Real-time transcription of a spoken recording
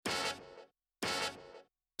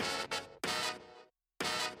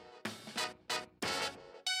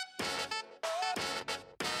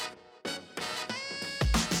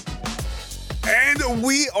And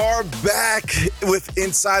we are back with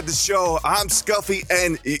Inside the Show. I'm Scuffy,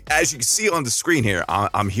 and as you can see on the screen here,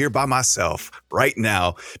 I'm here by myself right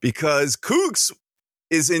now because Cougs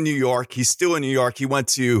is in New York. He's still in New York. He went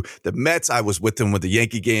to the Mets. I was with him with the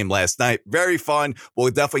Yankee game last night. Very fun. We'll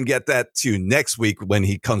definitely get that to next week when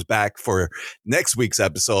he comes back for next week's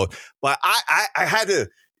episode. But I had to,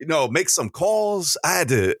 make some calls. I had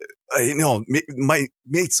to,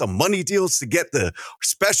 made some money deals to get the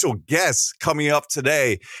special guests coming up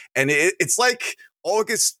today. And it's like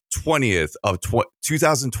August 20th of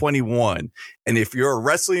 2021. And if you're a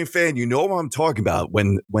wrestling fan, you know what I'm talking about.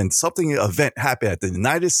 When something event happened at the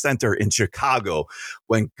United Center in Chicago,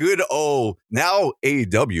 when good old now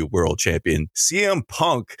AEW world champion CM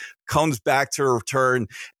Punk comes back to return.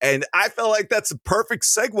 And I felt like that's a perfect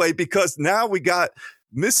segue because now we got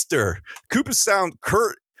Mr. Cooperstown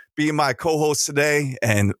Kurt being my co-host today.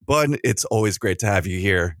 And Bud, it's always great to have you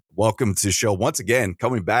here. Welcome to the show once again,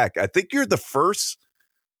 coming back. I think you're the first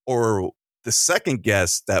or the second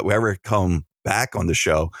guest that will ever come back on the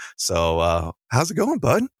show. So how's it going,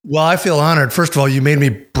 Bud? Well, I feel honored. First of all, you made me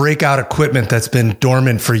break out equipment that's been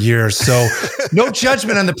dormant for years. So no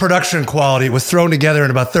judgment on the production quality. It was thrown together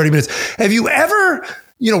in about 30 minutes. Have you ever,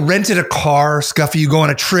 rented a car, Scuffy? You go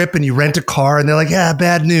on a trip and you rent a car and they're like,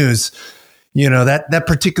 bad news. That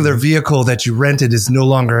particular vehicle that you rented is no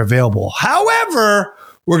longer available. However,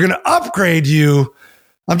 we're going to upgrade you.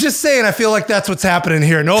 I'm just saying, I feel like that's what's happening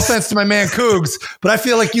here. No offense to my man Cougs, but I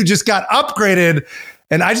feel like you just got upgraded,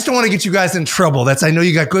 and I just don't want to get you guys in trouble. I know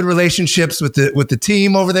you got good relationships with the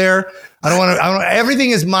team over there. I don't want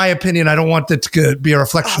everything is my opinion. I don't want it to be a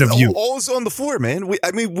reflection of you. All's on the floor, man. We've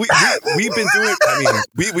been doing.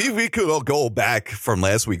 We could go back from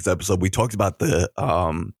last week's episode. We talked about the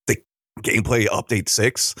gameplay update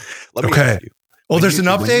 6. Let me ask you. Oh, there's an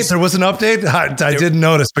update? There was an update? I didn't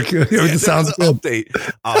notice, but it sounds good. Update.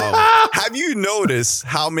 Have you noticed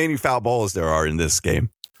how many foul balls there are in this game?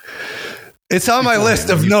 It's on my list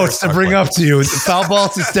of notes to bring up to you. Foul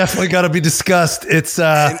balls is definitely got to be discussed. It's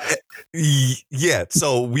yeah.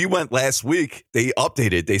 So we went last week. They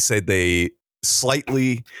updated. They said they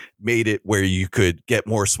slightly made it where you could get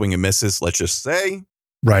more swing and misses. Let's just say,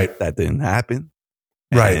 right, that didn't happen.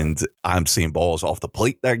 Right. And I'm seeing balls off the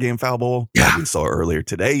plate that game foul ball. Yeah. We saw earlier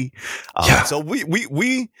today. So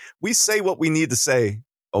we say what we need to say,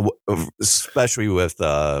 especially with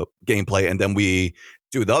gameplay. And then we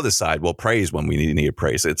do the other side. We'll praise when we need to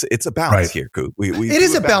praise. It's a balance here, Coop. It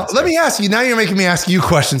is a balance. Let me ask you. Now you're making me ask you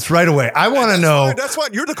questions right away. I want to know. That's why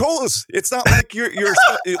you're the co-host. It's not like you're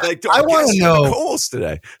like I want to know the co-host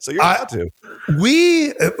today. So you're allowed to.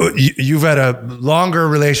 You've had a longer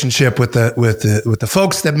relationship with the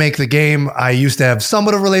folks that make the game. I used to have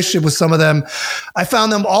somewhat of a relationship with some of them. I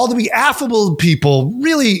found them all to be affable people,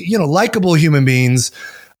 really, likable human beings.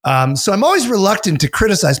 So I'm always reluctant to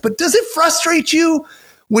criticize, but does it frustrate you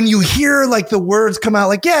when you hear like the words come out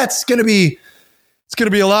like, it's going to be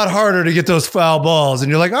a lot harder to get those foul balls. And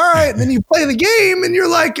you're like, all right. And then you play the game and you're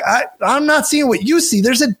like, I'm not seeing what you see.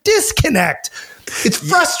 There's a disconnect. It's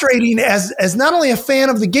frustrating as not only a fan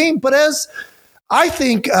of the game, but as I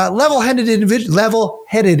think level-headed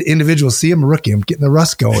individuals. See, I'm a rookie. I'm getting the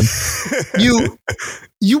rust going.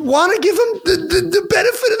 You want to give them the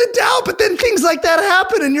benefit of the doubt, but then things like that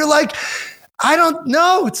happen, and you're like, I don't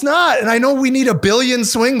know, it's not. And I know we need 1 billion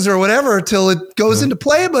swings or whatever till it goes into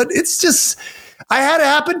play, but it's just, I had it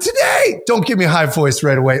happen today. Don't give me a high voice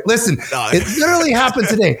right away. Listen, it literally happened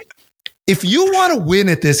today. If you want to win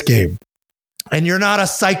at this game, and you're not a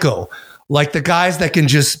psycho, like the guys that can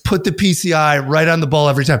just put the PCI right on the ball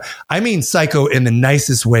every time. I mean psycho in the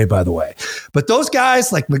nicest way, by the way. But those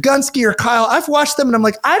guys like Magunsky or Kyle, I've watched them and I'm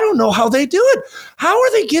like, I don't know how they do it. How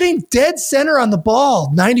are they getting dead center on the ball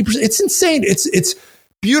 90%? It's insane. It's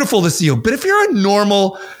beautiful to see you. But if you're a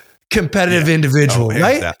normal competitive individual,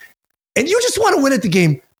 right? That. And you just want to win at the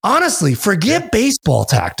game, honestly, forget baseball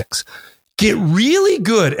tactics. Get really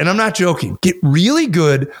good, and I'm not joking, get really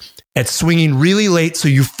good at swinging really late so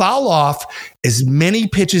you foul off as many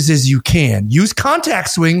pitches as you can. Use contact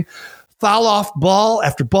swing, foul off ball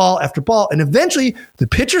after ball after ball, and eventually the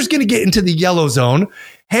pitcher's going to get into the yellow zone,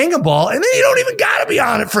 hang a ball, and then you don't even got to be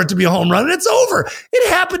on it for it to be a home run, and it's over. It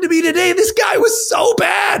happened to me today. This guy was so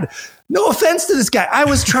bad. No offense to this guy. I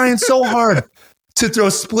was trying so hard to throw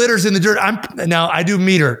splitters in the dirt. Now I do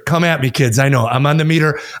meter. Come at me, kids. I know I'm on the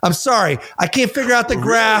meter. I'm sorry. I can't figure out the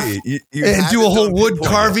graph and do a whole wood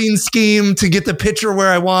carving scheme to get the pitcher where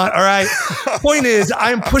I want. All right. Point is,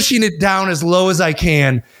 I'm pushing it down as low as I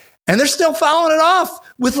can, and they're still fouling it off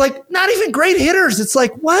with like not even great hitters. It's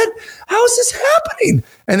like, what? How is this happening?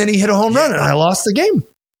 And then he hit a home run, and I lost the game.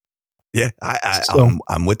 Yeah,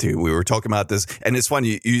 I'm with you. We were talking about this, and it's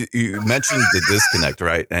funny. You mentioned the disconnect,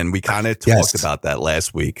 right? And we kind of talked about that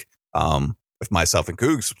last week with myself and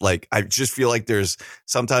Cougs. Like, I just feel like there's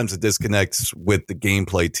sometimes a disconnect with the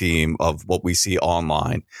gameplay team of what we see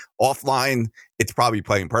online. Offline, it's probably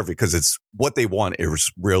playing perfect because it's what they want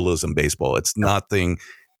is realism baseball. It's nothing.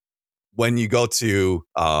 When you go to,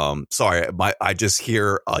 I just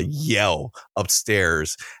hear a yell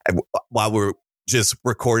upstairs while we're just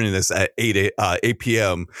recording this at 8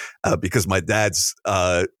 p.m. Because my dad's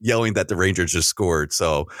yelling that the Rangers just scored.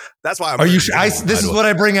 So that's why this is what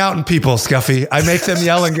I bring out in people, Scuffy. I make them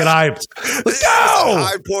yell and get hyped. Let's go!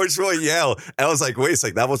 I really yell. And I was like, wait a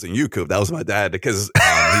second, that wasn't you, Coop. That was my dad because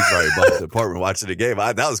he's very above the apartment watching the game.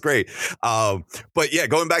 That was great. But yeah,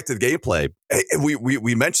 going back to the gameplay,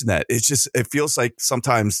 we mentioned that. It feels like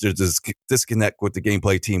sometimes there's this disconnect with the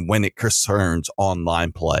gameplay team when it concerns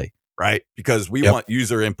online play. Right? Because we want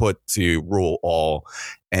user input to rule all.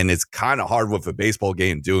 And it's kind of hard with a baseball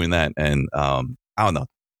game doing that. And I don't know.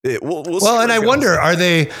 And I wonder, are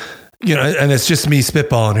they, and it's just me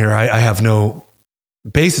spitballing here. I have no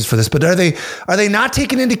basis for this, but are they not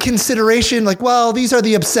taking into consideration, like, well, these are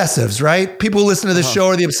the obsessives, right? People who listen to this show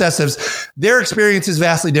are the obsessives. Their experience is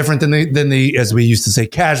vastly different than the, as we used to say,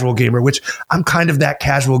 casual gamer, which I'm kind of that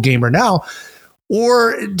casual gamer now.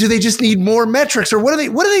 Or do they just need more metrics? Or what do they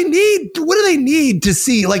need? What do they need to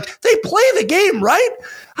see? Like, they play the game, right?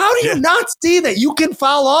 How do you not see that you can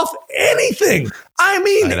foul off anything? I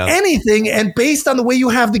mean, anything. And based on the way you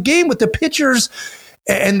have the game with the pitchers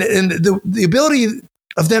and the ability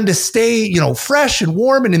of them to stay, fresh and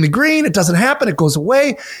warm and in the green, it doesn't happen. It goes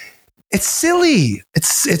away. It's silly.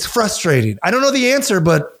 It's frustrating. I don't know the answer,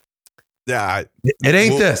 but yeah, it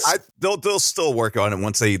ain't this. They'll still work on it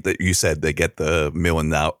once you said they get the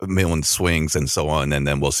million swings and so on, and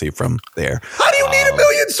then we'll see from there. How do you need a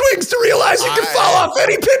million swings to realize you can fall off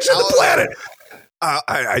any pitch on the planet?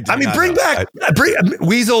 Bring back.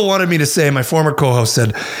 Weasel wanted me to say. My former co-host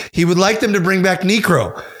said he would like them to bring back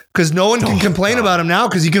Necro because no one can complain about him now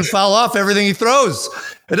because he can foul off everything he throws.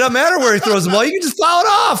 It doesn't matter where he throws the ball; you can just foul it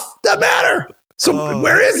off. Doesn't matter. So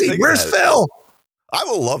where is he? Where's Phil? I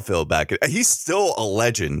will love Phil back. He's still a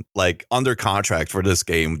legend, like under contract for this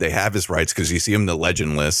game. They have his rights because you see him in the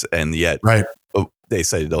legend list, and yet they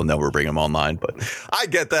say they'll never bring him online. But I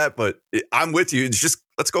get that. But I'm with you. It's just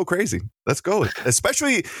let's go crazy. Let's go.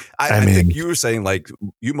 Especially, I think you were saying like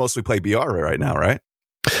you mostly play BR right now, right?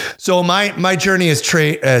 So my journey has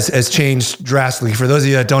changed drastically. For those of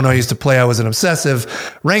you that don't know, I used to play. I was an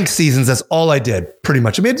obsessive. Ranked seasons, that's all I did, pretty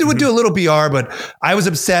much. I mean, I would do a little BR, but I was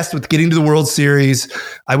obsessed with getting to the World Series.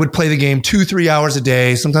 I would play the game 2-3 hours a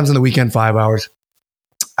day, sometimes on the weekend 5 hours.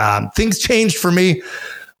 Things changed for me.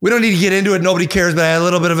 We don't need to get into it. Nobody cares, but I had a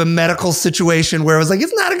little bit of a medical situation where I was like,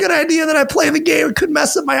 it's not a good idea that I play the game. It could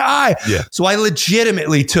mess up my eye. Yeah. So I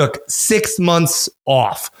legitimately took 6 months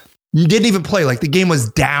off. Didn't even play. Like, the game was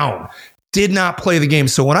down. Did not play the game.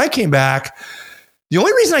 So when I came back, the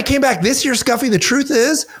only reason I came back this year, Scuffy, the truth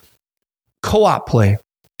is co-op play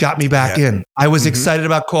got me back in. I was excited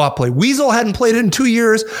about co-op play. Weasel hadn't played it in 2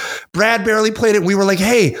 years. Brad barely played it. We were like,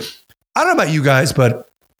 hey, I don't know about you guys, but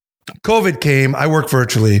COVID came. I work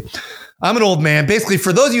virtually. I'm an old man. Basically,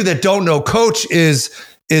 for those of you that don't know, Coach is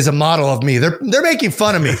a model of me. They're making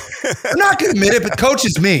fun of me. I'm not going to admit it, but Coach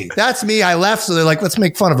is me. That's me. I left, so they're like, let's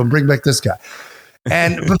make fun of him. Bring back this guy.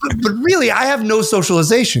 And but really, I have no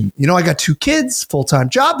socialization. I got 2 kids, full-time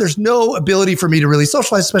job. There's no ability for me to really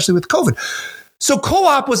socialize, especially with COVID. So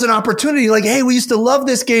co-op was an opportunity. Like, hey, we used to love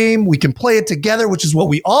this game. We can play it together, which is what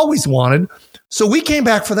we always wanted. So we came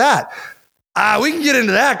back for that. We can get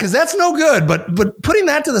into that because that's no good. But putting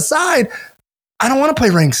that to the side, I don't want to play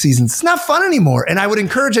ranked seasons. It's not fun anymore. And I would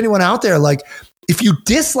encourage anyone out there, like, if you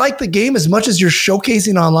dislike the game as much as you're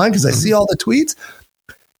showcasing online, because I see all the tweets,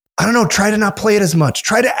 I don't know, try to not play it as much.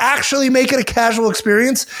 Try to actually make it a casual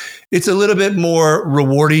experience. It's a little bit more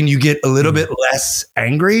rewarding. You get a little bit less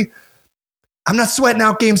angry. I'm not sweating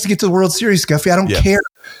out games to get to the World Series, Scuffy. I don't care.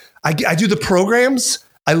 I do the programs.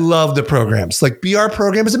 I love the programs. Like, BR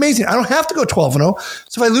program is amazing. I don't have to go 12-0.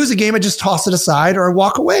 So if I lose a game, I just toss it aside or I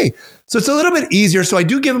walk away. So it's a little bit easier. So I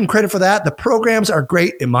do give them credit for that. The programs are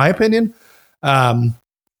great, in my opinion.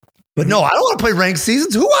 But no, I don't want to play ranked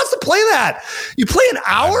seasons. Who wants to play that? You play an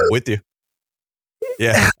hour? I'm with you.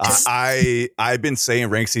 Yeah. I've been saying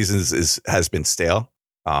ranked seasons has been stale.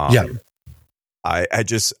 I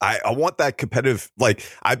want that competitive, like,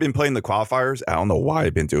 I've been playing the qualifiers. I don't know why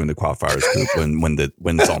I've been doing the qualifiers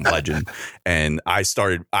when it's on Legend. And I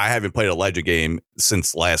haven't played a Legend game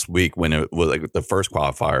since last week when it was like the first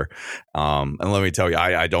qualifier. And let me tell you,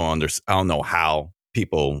 I don't know how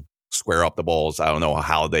people square up the balls. I don't know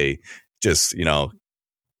how they just,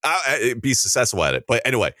 be successful at it. But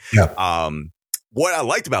anyway, what I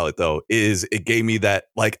liked about it, though, is it gave me that,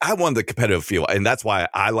 like, I wanted the competitive feel. And that's why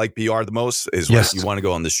I like BR the most, is when you want to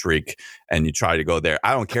go on the streak and you try to go there.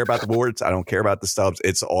 I don't care about the boards. I don't care about the stubs.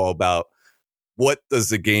 It's all about what does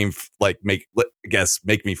the game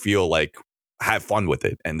make me feel like, have fun with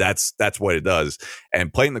it. And that's what it does.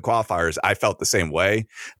 And playing the qualifiers, I felt the same way.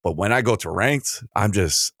 But when I go to ranked, I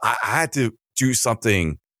had to do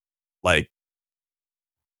something like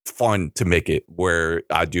fun to make it, where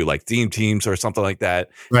I do like theme teams or something like that.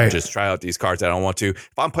 Right. Just try out these cards I don't want to. If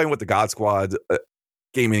I'm playing with the God Squad,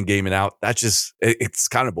 game in, game out, that's just, it's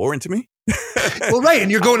kind of boring to me. Well, right. And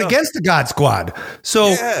you're going against the God Squad. So,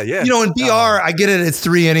 in BR, I get it. It's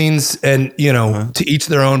 3 innings and, to each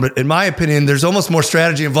their own. But in my opinion, there's almost more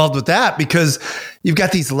strategy involved with that, because you've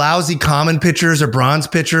got these lousy common pitchers or bronze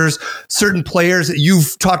pitchers, certain players that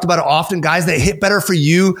you've talked about often, guys that hit better for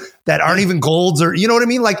you that aren't even golds, or, you know what I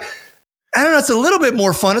mean? Like, I don't know. It's a little bit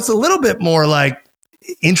more fun. It's a little bit more like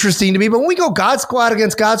interesting to me. But when we go God Squad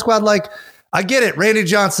against God Squad, like, I get it. Randy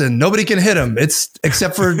Johnson, nobody can hit him. It's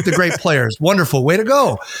except for the great players. Wonderful. Way to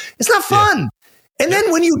go. It's not fun. Yeah. And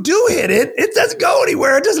then when you do hit it, it doesn't go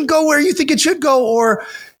anywhere. It doesn't go where you think it should go. Or,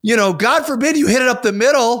 God forbid you hit it up the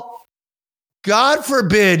middle. God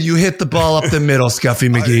forbid you hit the ball up the middle, Scuffy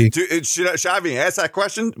McGee. Should I even ask that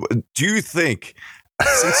question? Do you think,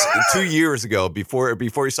 since 2 years ago, before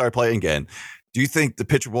you started playing again, do you think the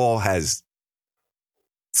pitcher ball is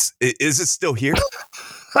it still here?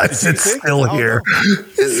 Is it still here?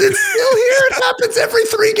 Is it still here? It happens every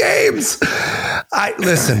 3 games.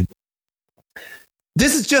 Listen.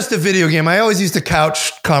 This is just a video game. I always used to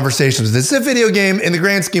couch conversations. This is a video game. In the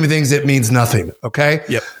grand scheme of things, it means nothing. Okay.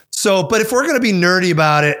 Yep. So, but if we're going to be nerdy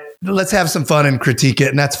about it, let's have some fun and critique it,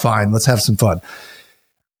 and that's fine. Let's have some fun.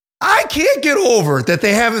 I can't get over that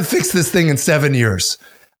they haven't fixed this thing in 7 years.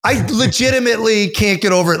 I legitimately can't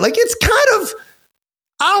get over it. Like, it's kind of,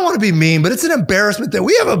 I don't want to be mean, but it's an embarrassment that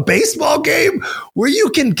we have a baseball game where you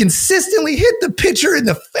can consistently hit the pitcher in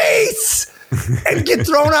the face and get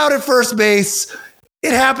thrown out at first base.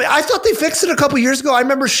 It happened. I thought they fixed it a couple years ago. I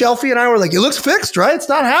remember Shelfie and I were like, it looks fixed, right? It's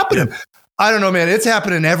not happening. Yeah. I don't know, man. It's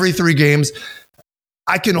happening every 3 games.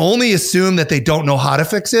 I can only assume that they don't know how to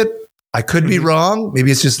fix it. I could be wrong.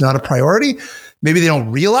 Maybe it's just not a priority. Maybe they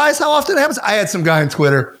don't realize how often it happens. I had some guy on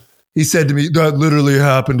Twitter. He said to me, that literally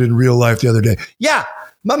happened in real life the other day. Yeah.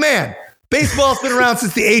 My man, baseball's been around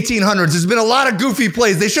since the 1800s. There's been a lot of goofy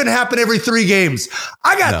plays. They shouldn't happen every 3 games.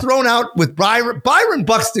 I got thrown out with Byron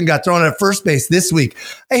Buxton got thrown out at first base this week.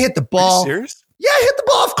 I hit the ball. Are you serious? Yeah, I hit the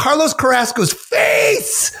ball off Carlos Carrasco's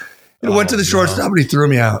face. It went to the shortstop and he threw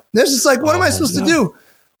me out. It's just like, what am I supposed to do?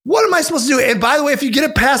 What am I supposed to do? And by the way, if you get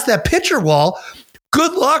it past that pitcher wall,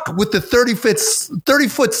 good luck with the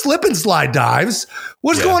 30-foot slip and slide dives.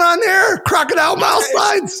 What's going on there? Crocodile mile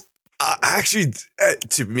slides. Actually,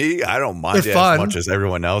 to me, I don't mind it as much as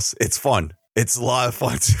everyone else. It's fun. It's a lot of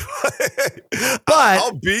fun but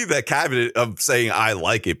I'll be the caveat of saying I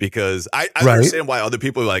like it, because I understand why other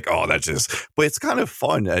people are like, oh, that's just, but it's kind of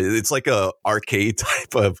fun. It's like a arcade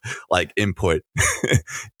type of like input.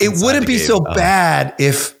 It wouldn't be so bad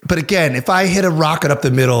but again, if I hit a rocket up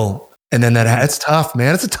the middle and then it's tough,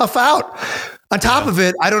 man. It's a tough out. On top of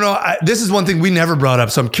it, I don't know. This is one thing we never brought up,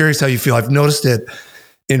 so I'm curious how you feel. I've noticed it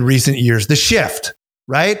in recent years, the shift,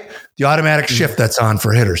 right? The automatic shift that's on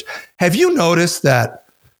for hitters. Have you noticed that,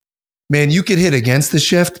 man, you could hit against the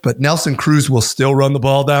shift, but Nelson Cruz will still run the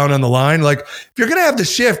ball down on the line? Like, if you're going to have the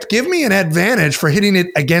shift, give me an advantage for hitting it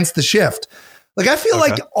against the shift. Like, I feel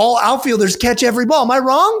like all outfielders catch every ball. Am I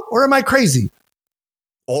wrong or am I crazy?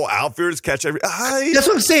 All outfielders catch every. That's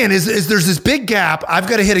what I'm saying is there's this big gap. I've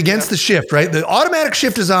got to hit against the shift, right? The automatic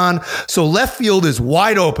shift is on, so left field is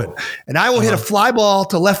wide open. And I will hit a fly ball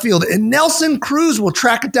to left field, and Nelson Cruz will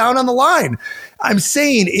track it down on the line. I'm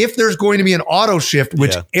saying if there's going to be an auto shift,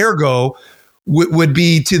 which ergo would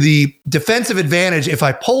be to the defensive advantage if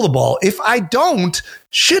I pull the ball. If I don't,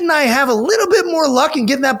 shouldn't I have a little bit more luck in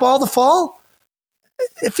getting that ball to fall?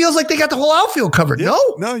 It feels like they got the whole outfield covered. Yeah.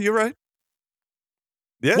 No, you're right.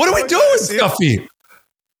 Yeah, what are we doing, Scuffy?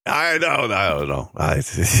 I don't know.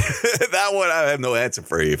 That one, I have no answer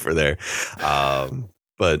for you for there.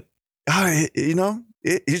 But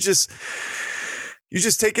you just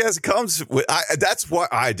take it as it comes. That's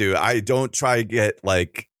what I do. I don't try to get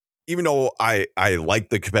like, even though I like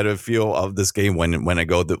the competitive feel of this game when I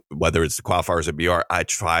go, whether it's the qualifiers or BR, I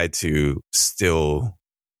try to still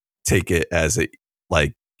take it as a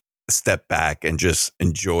like step back and just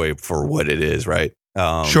enjoy for what it is, right?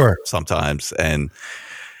 Sure. Sometimes. And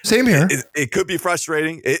Same here. It could be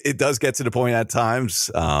frustrating. It does get to the point at times.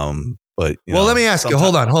 But let me ask you.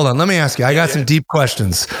 Hold on. Let me ask you. I got some deep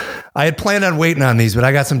questions. I had planned on waiting on these, but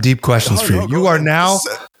I got some deep questions for you. You are now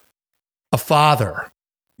a father.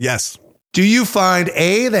 Yes. Do you find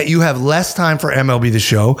that you have less time for MLB The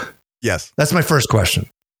Show? Yes. That's my first question.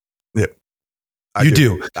 Yeah. I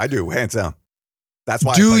do. Hands down. That's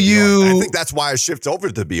why. I think that's why I shifted over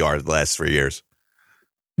to BR the last 3 years.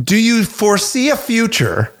 Do you foresee a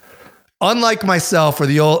future, unlike myself or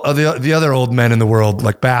the other old men in the world,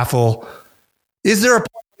 like Baffle? Is there a point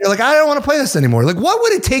where you're like, I don't want to play this anymore? Like, what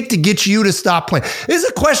would it take to get you to stop playing? This is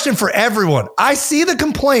a question for everyone. I see the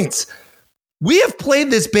complaints. We have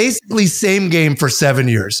played this basically same game for 7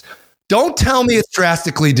 years. Don't tell me it's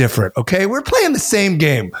drastically different, okay? We're playing the same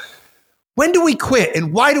game. When do we quit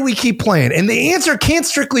and why do we keep playing? And the answer can't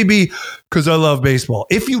strictly be because I love baseball.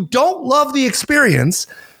 If you don't love the experience,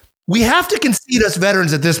 we have to concede us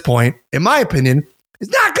veterans at this point, in my opinion,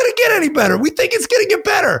 it's not going to get any better. We think it's going to get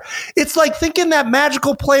better. It's like thinking that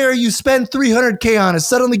magical player you spend $300K on is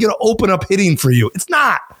suddenly going to open up hitting for you. It's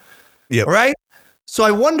not. Yeah. Right? So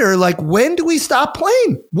I wonder, like, when do we stop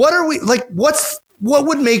playing? What are we like? What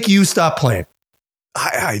would make you stop playing?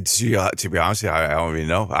 To be honest, I don't even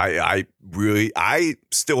know. I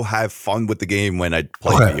still have fun with the game when I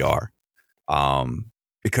play VR.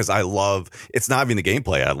 Because it's not even the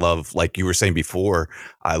gameplay. I love, like you were saying before,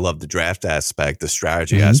 I love the draft aspect, the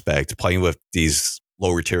strategy aspect, playing with these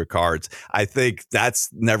lower tier cards. I think that's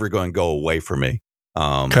never going to go away for me.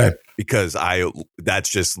 Because that's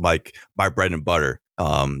just like my bread and butter.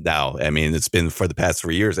 Now, I mean, it's been for the past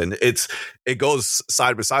 3 years, and it goes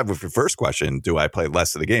side by side with your first question. Do I play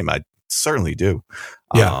less of the game? I certainly do.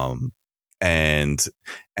 Yeah. And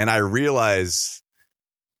I realize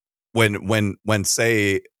when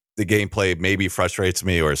say the gameplay maybe frustrates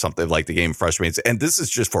me or something, like the game frustrates, and this is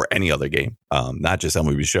just for any other game, not just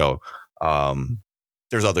MLB Show.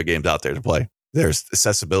 There's other games out there to play. There's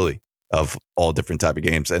accessibility of all different type of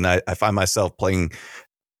games, and I find myself playing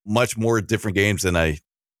much more different games than I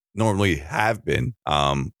normally have been.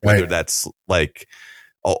 Whether that's like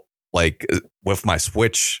with my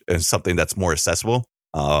Switch and something that's more accessible.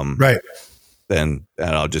 Then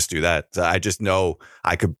I'll just do that. I just know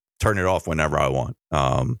I could turn it off whenever I want.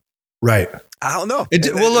 I don't know.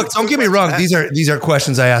 Look, don't get me wrong. These are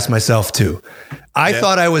questions I ask myself too. I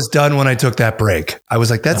thought I was done when I took that break. I was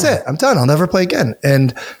like, that's it. I'm done. I'll never play again.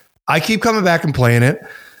 And I keep coming back and playing it.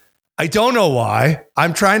 I don't know why.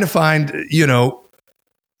 I'm trying to find,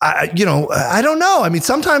 I don't know. I mean,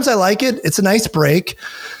 sometimes I like it. It's a nice break.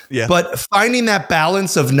 Yeah. But finding that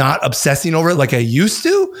balance of not obsessing over it like I used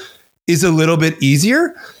to is a little bit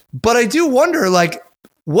easier. But I do wonder, like,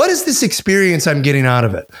 what is this experience I'm getting out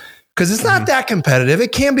of it? Because it's not that competitive.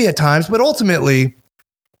 It can be at times, but ultimately,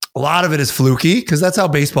 a lot of it is fluky because that's how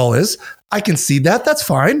baseball is. I can see that. That's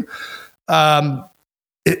fine.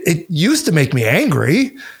 It used to make me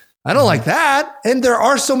angry. I don't like that. And there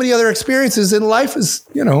are so many other experiences in life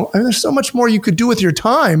there's so much more you could do with your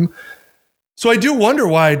time. So I do wonder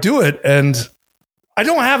why I do it. And I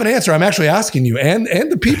don't have an answer. I'm actually asking you and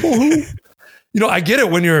the people who, I get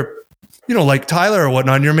it when you're, like Tyler or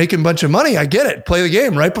whatnot, and you're making a bunch of money. I get it. Play the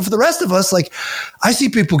game, right? But for the rest of us, like, I see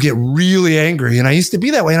people get really angry, and I used to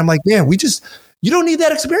be that way. And I'm like, man, you don't need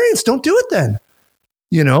that experience. Don't do it then.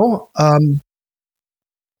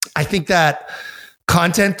 I think that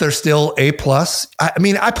content, they're still A+. I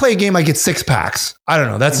mean, I play a game, I get 6 packs. I don't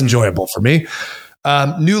know. That's enjoyable for me.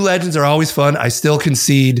 New legends are always fun. I still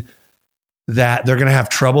concede that they're going to have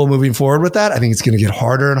trouble moving forward with that. I think it's going to get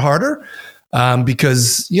harder and harder.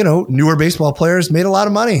 Because, newer baseball players made a lot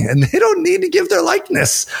of money and they don't need to give their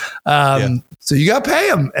likeness. So you got to pay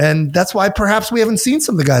them. And that's why perhaps we haven't seen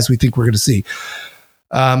some of the guys we think we're going to see.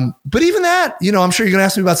 But even that, I'm sure you're going to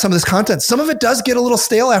ask me about some of this content. Some of it does get a little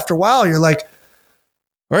stale after a while. You're like,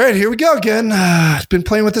 all right, here we go again. I've been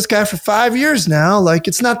playing with this guy for 5 years now. Like,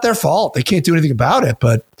 it's not their fault. They can't do anything about it,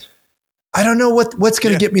 but I don't know what's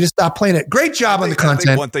going to get me to stop playing it. Great job on the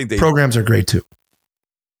content. Programs are great too.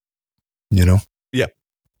 Yeah.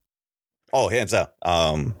 Oh, hands out.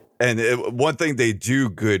 And one thing they do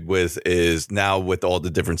good with is now with all the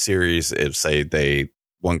different series, if say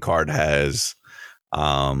one card has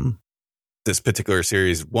this particular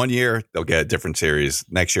series 1 year, they'll get a different series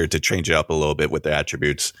next year to change it up a little bit with the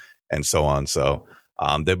attributes and so on. So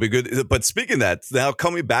they'll be good. But speaking of that, now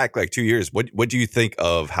coming back like 2 years, what do you think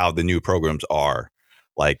of how the new programs are?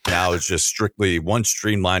 Like now it's just strictly one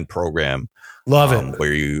streamlined program. Love it.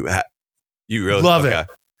 Where you really love it.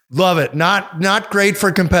 Love it. Not great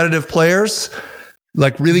for competitive players.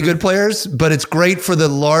 like really good players, but it's great for the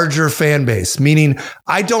larger fan base, meaning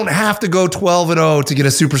I don't have to go 12-0 to get a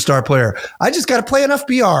superstar player. I just got to play enough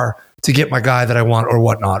BR to get my guy that I want or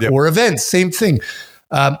whatnot. Or events, same thing.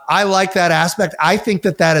 I like that aspect. I think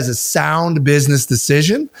that is a sound business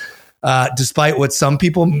decision, despite what some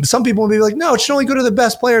people will be like, no, it should only go to the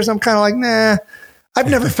best players. I'm kind of like, nah, I've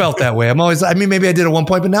never felt that way. Maybe I did at one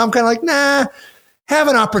point, but now I'm kind of like, nah, have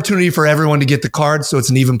an opportunity for everyone to get the cards so it's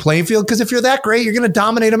an even playing field. Because if you're that great, you're going to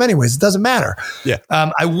dominate them anyways. It doesn't matter. Yeah.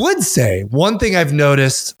 I would say one thing I've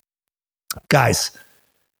noticed, guys,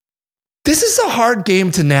 this is a hard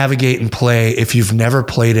game to navigate and play if you've never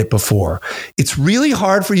played it before. It's really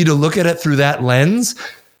hard for you to look at it through that lens.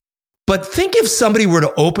 But think if somebody were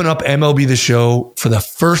to open up MLB The Show for the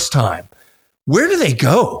first time, where do they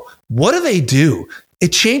go? What do they do?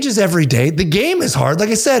 It changes every day. The game is hard. Like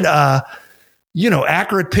I said,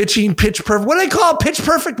 accurate pitching, pitch perfect. What do they call it? Pitch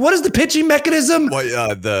perfect? What is the pitching mechanism?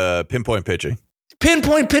 The pinpoint pitching.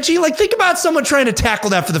 Pinpoint pitching. Like, think about someone trying to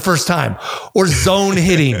tackle that for the first time, or zone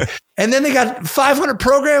hitting. And then they got 500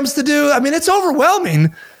 programs to do. I mean, it's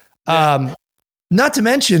overwhelming. Not to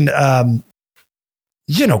mention,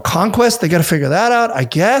 Conquest, they got to figure that out, I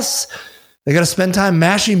guess. They got to spend time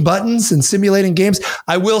mashing buttons and simulating games.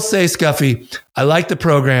 I will say, Scuffy, I like the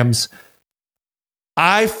programs.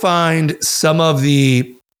 I find some of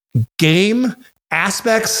the game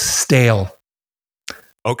aspects stale.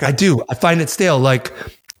 Okay. I do. I find it stale. Like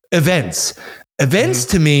events. Events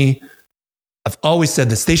to me, I've always said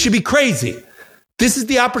this, they should be crazy. This is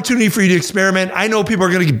the opportunity for you to experiment. I know people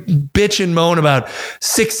are going to bitch and moan about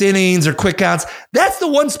 6 innings or quick counts. That's the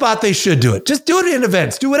one spot they should do it. Just do it in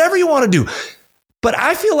events. Do whatever you want to do. But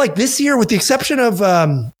I feel like this year, with the exception of,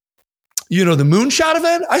 the moonshot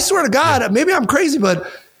event, I swear to God, maybe I'm crazy, but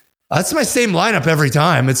that's my same lineup every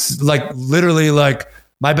time. It's like literally like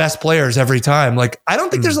my best players every time. Like, I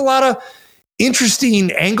don't think there's a lot of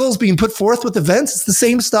interesting angles being put forth with events. It's the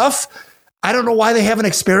same stuff. I don't know why they haven't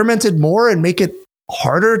experimented more and make it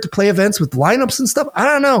harder to play events with lineups and stuff. I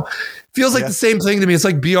don't know. Feels like the same thing to me. It's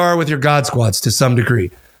like BR with your God squads to some degree.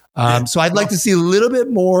 So I'd like to see a little bit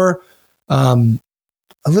more,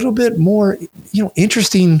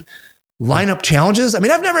 interesting lineup challenges. I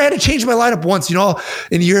mean, I've never had to change my lineup once.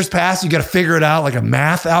 In years past, you got to figure it out like a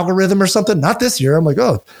math algorithm or something. Not this year. I'm like,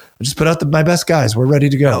 I just put out my best guys. We're ready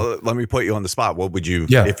to go. Let me put you on the spot. What would you,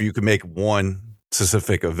 if you could make one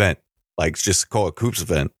specific event, like just call it Coops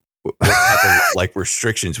event, what type of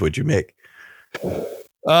restrictions would you make?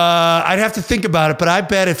 I'd have to think about it, but I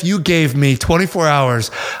bet if you gave me 24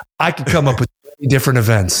 hours, I could come up with different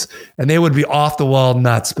events, and they would be off the wall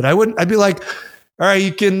nuts. But I'd be like, all right,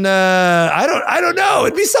 you can, I don't know.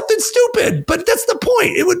 It'd be something stupid, but that's the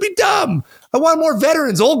point. It would be dumb. I want more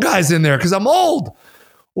veterans, old guys in there because I'm old.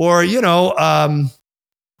 Or, I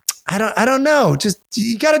don't know. Just,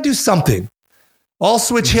 you got to do something. All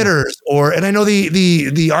switch hitters, and I know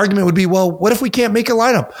the argument would be, well, what if we can't make a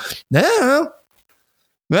lineup? No,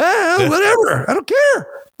 whatever. I don't care.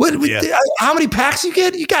 How many packs you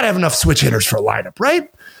get? You got to have enough switch hitters for a lineup, right?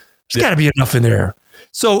 There's got to be enough in there.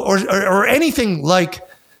 So, or anything like,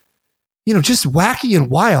 just wacky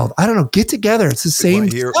and wild. I don't know. Get together. It's the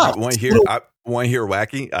same stuff. Want to hear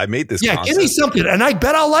wacky? I made this. Yeah, give me something, and I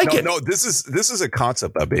bet I'll like it. No, this is a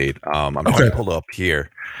concept I made. I'm going to pull it up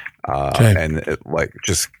here. And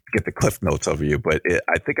just get the cliff notes over you, but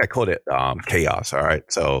I think I called it chaos. All right,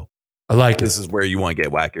 so I like this is where you want to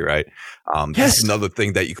get wacky, right? This is another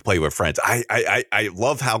thing that you can play with friends. I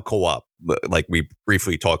love how co-op, like we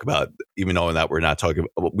briefly talk about, even knowing that we're not talking.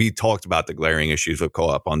 We talked about the glaring issues with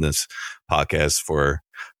co-op on this podcast for a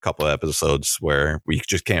couple of episodes where we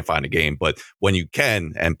just can't find a game, but when you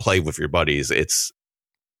can and play with your buddies, it's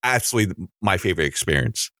absolutely my favorite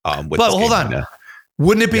experience. But hold on.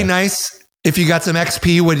 Wouldn't it be nice if you got some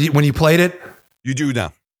XP when you played it? You do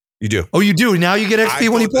now. You do. Oh, you do? Now you get XP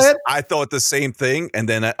when you play it? I thought the same thing. And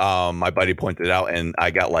then my buddy pointed it out, and I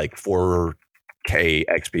got like 4K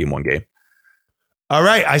XP in one game. All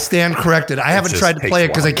right. I stand corrected. I haven't tried to play it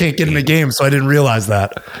because I can't get in the game, so I didn't realize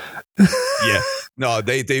that. Yeah. No,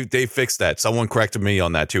 they fixed that. Someone corrected me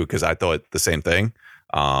on that too, because I thought the same thing.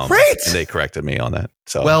 Great. And they corrected me on that.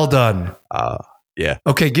 So well done. Yeah.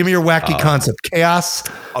 Okay, give me your wacky concept. Chaos.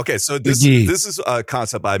 Okay, so this is a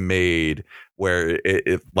concept I made where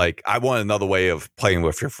it like I want another way of playing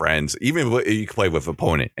with your friends. Even you can play with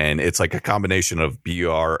opponent, and it's like a combination of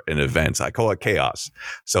BR and events. I call it chaos.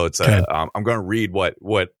 So it's I'm going to read what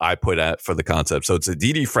I put at for the concept. So it's a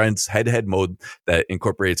DD Friends head-to-head mode that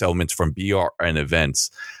incorporates elements from BR and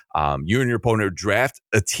events. You and your opponent draft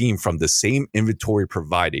a team from the same inventory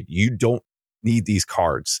provided. You don't need these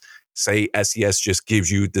cards. say SES just gives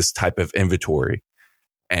you this type of inventory.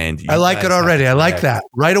 And I like it already. I like that.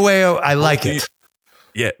 Right away, I like it.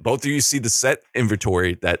 Both of you see the set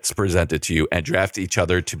inventory that's presented to you and draft each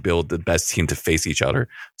other to build the best team to face each other.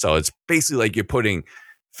 So it's basically like you're putting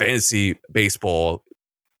fantasy baseball,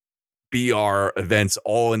 BR events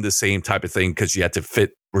all in the same type of thing because you have to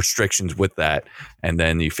fit restrictions with that, and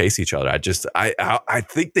then you face each other. I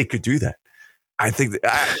think they could do that. I think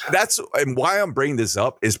that's and why I'm bringing this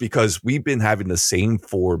up is because we've been having the same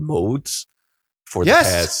 4 modes for the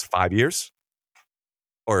past 5 years,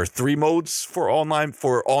 or 3 modes for online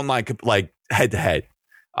like head to head.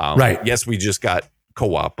 Right. Yes, we just got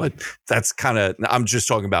co-op, but that's kind of, I'm just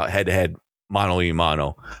talking about head to head, mono y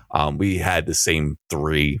mono. We had the same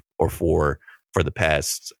 3 or 4 for the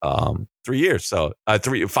past 3 years. So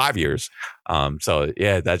 5 years. So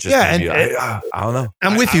yeah, that just, I don't know.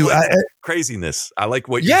 I'm with you. Like craziness. I like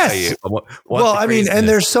what you say. Well, I mean, and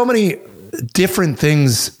there's so many different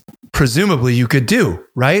things presumably you could do,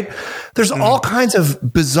 right? There's all kinds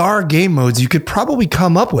of bizarre game modes you could probably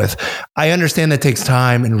come up with. I understand that takes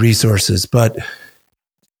time and resources, but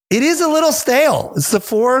it is a little stale. It's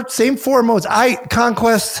the same 4 modes.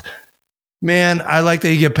 Conquest, man, I like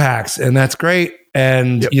that you get packs, and that's great.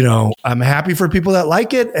 And, I'm happy for people that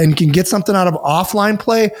like it and can get something out of offline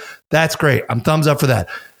play. That's great. I'm thumbs up for that.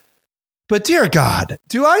 But dear God,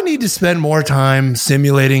 do I need to spend more time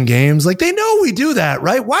simulating games? Like, they know we do that,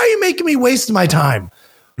 right? Why are you making me waste my time?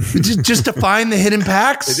 just to find the hidden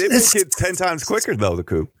packs? They make it 10 times quicker, though, the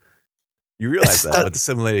Coop. You realize that with the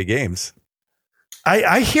simulated games.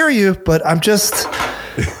 I hear you, but I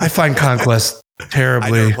find Conquest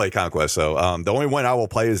terribly. I never play Conquest, so the only one I will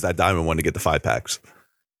play is that Diamond one to get the 5 packs,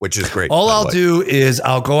 which is great. All I'll do is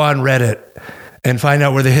I'll go on Reddit and find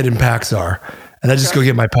out where the hidden packs are. And I just go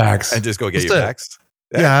get my packs. And just go get your packs?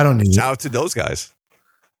 Yeah, I don't need Shout out to those guys.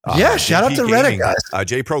 Shout out to Reddit guys.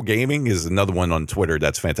 JPro Gaming is another one on Twitter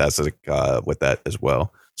that's fantastic with that as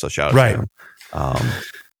well. So shout out to them.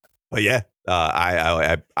 But yeah,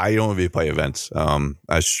 I don't really play events.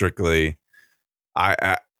 I strictly,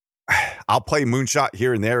 I'll play Moonshot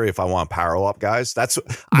here and there if I want to power up guys.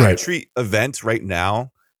 I treat events right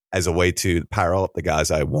now as a way to power up the guys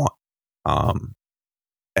I want.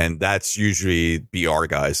 And that's usually BR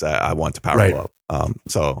guys that I want to power up.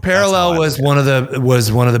 So Parallel was one of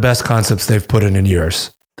the best concepts they've put in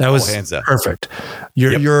years. That was perfect.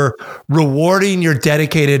 You're rewarding your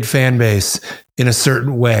dedicated fan base in a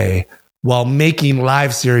certain way while making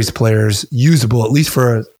live series players usable, at least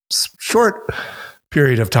for a short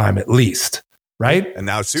period of time, at least. Right. And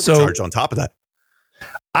now Supercharged on top of that.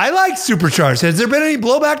 I like Supercharged. Has there been any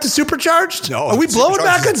blowback to Supercharged? No. Are we blowing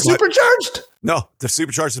back on Supercharged? No, the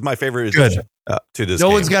Supercharged is my favorite. Good. To this no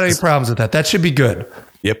game. one's got any problems with that. That should be good.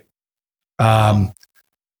 Yep. Yeah.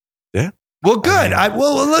 Well, good.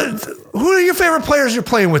 Who are your favorite players you're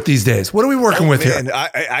playing with these days? What are we working with here?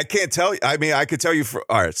 I can't tell you. I mean, I could tell you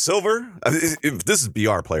all right, Silver. If this is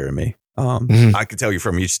BR player to me. I could tell you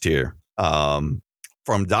from each tier. From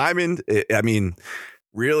Diamond, I've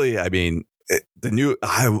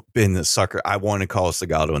been a sucker. I wanted Carlos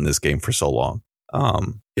Delgado in this game for so long.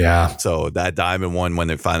 So that Diamond one, when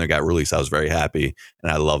it finally got released, I was very happy,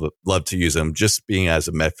 and I love to use him. Just being as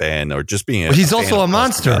a Met fan, or just being. He's also a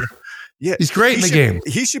monster. Yeah, he's great in the game.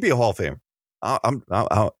 He should be a Hall of Famer.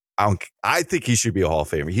 I think he should be a Hall of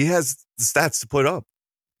Famer. He has the stats to put up.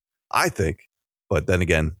 I think, but then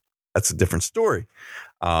again, that's a different story.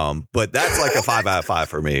 But that's like a 5 out of 5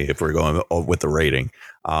 for me if we're going with the rating.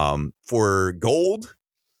 For gold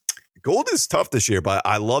is tough this year, but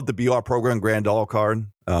I love the BR program Grand All card.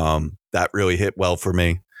 That really hit well for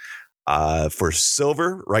me. For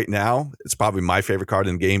silver right now, it's probably my favorite card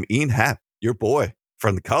in the game. Ian Happ, your boy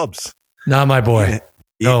from the Cubs. Not my boy.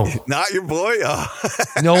 No, not your boy. Oh.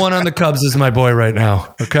 No one on the Cubs is my boy right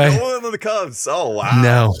now. Okay. No one on the Cubs. Oh,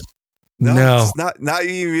 wow. No. It's not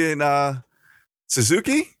even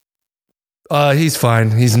Suzuki. He's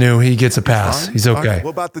fine. He's new. He gets a pass. He's okay. Right.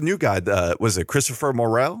 What about the new guy? Was it Christopher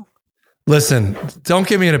Morel? Listen, don't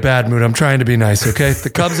get me in a bad mood. I'm trying to be nice, okay?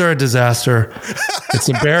 The Cubs are a disaster. It's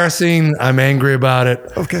embarrassing. I'm angry about it.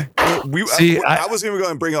 Okay. I was going to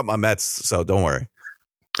go and bring up my Mets, so don't worry.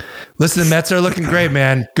 Listen, the Mets are looking great,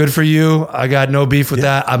 man. Good for you. I got no beef with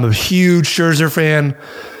that. I'm a huge Scherzer fan.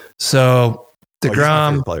 So,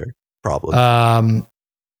 DeGrom. Player, probably. I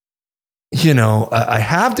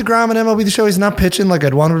have DeGrom in MLB The Show. He's not pitching like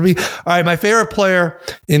I'd want him to be. All right, my favorite player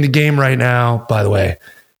in the game right now, by the way,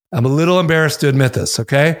 I'm a little embarrassed to admit this,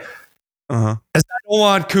 okay? Uh-huh. As I don't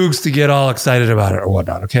want Cougs to get all excited about it or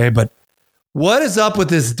whatnot, okay? But what is up with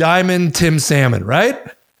this Diamond Tim Salmon, right?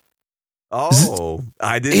 Oh,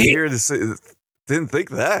 I didn't hear this. Didn't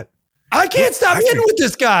think that. I can't stop hitting with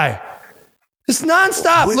this guy. It's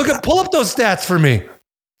nonstop. Pull up those stats for me.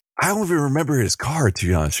 I don't even remember his card, to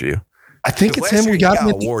be honest with you. I think it's him. We got him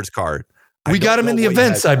awards card. We got him in the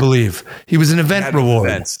events, I believe. He was an event reward.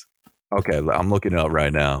 Events. Okay, I'm looking it up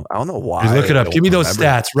right now. I don't know why. You look it up. Give me those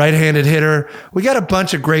stats. Right-handed hitter. We got a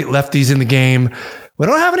bunch of great lefties in the game. We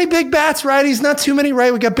don't have any big bats, righties. Not too many,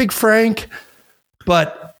 right? We got Big Frank.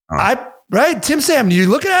 But Tim Salmon, you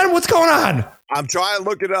looking at him? What's going on? I'm trying to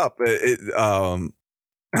look it up.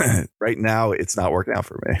 Right now, it's not working out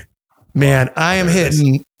for me. Man, I am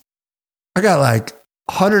hitting. I got like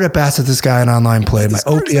 100 at bats with this guy in online play. My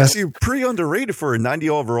OPS is actually pretty underrated for a 90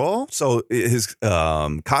 overall. So his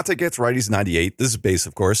contact gets righties 98. This is base,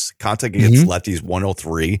 of course. Contact gets lefties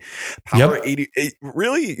 103. Power 80.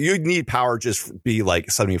 Really, you need power just be like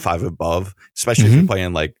 75 above, especially if you're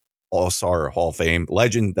playing like All-Star or Hall of Fame.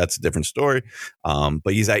 Legend, that's a different story.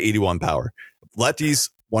 But he's at 81 power. Lefties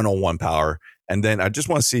 101 power. And then I just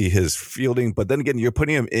want to see his fielding. But then again, you're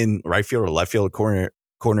putting him in right field or left field corner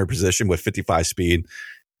position with 55 speed.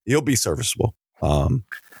 He'll be serviceable.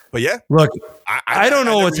 But yeah, look, I don't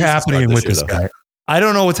know what's happening with this guy. I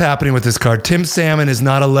don't know what's happening with this card. Tim Salmon is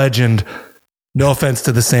not a legend. No offense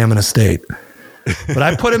to the Salmon estate, but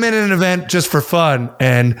I put him in an event just for fun,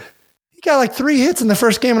 and he got like 3 hits in the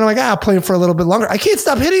first game, and I'm like, I'll play him for a little bit longer. I can't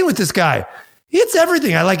stop hitting with this guy. He hits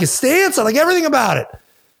everything. I like his stance. I like everything about it.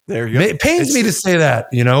 There you go. It pains me to say that,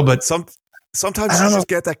 but sometimes you just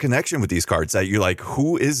get that connection with these cards that you're like,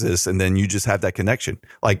 who is this? And then you just have that connection.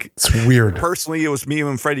 Like, it's weird. Personally, it was me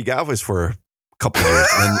and Freddie Galvis for a couple of years.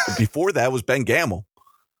 And before that was Ben Gamel.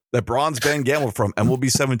 That bronze Ben Gamel from MLB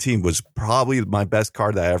 17 was probably my best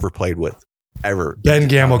card that I ever played with. Ever. Ben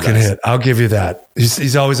Gamel can hit. I'll give you that.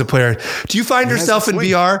 He's always a player. Do you find yourself in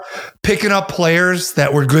VR picking up players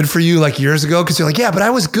that were good for you like years ago? Because you're like, yeah, but I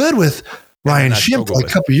was good with Ryan Schimpf like a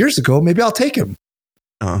couple of years ago. Maybe I'll take him.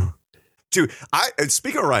 Dude,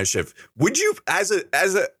 speaking of Ryan Schimpf, would you, as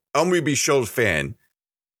a MLB Show fan,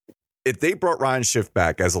 if they brought Ryan Schimpf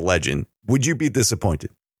back as a legend, would you be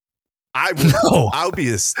disappointed? I would. No. I would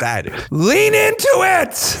be ecstatic. Lean into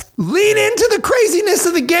it. Lean into the craziness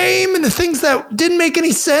of the game and the things that didn't make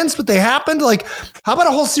any sense, but they happened. Like, how about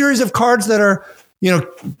a whole series of cards that are,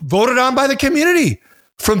 voted on by the community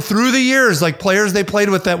from through the years, like players they played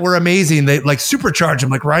with that were amazing. They like supercharge them,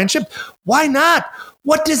 like Ryan Schimpf. Why not?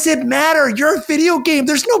 What does it matter? You're a video game.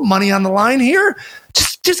 There's no money on the line here.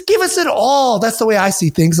 Just give us it all. That's the way I see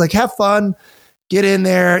things. Like, have fun, get in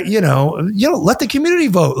there, let the community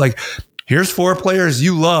vote. Like, here's 4 players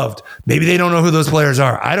you loved. Maybe they don't know who those players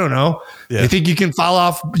are. I don't know. Yeah. They think you can't foul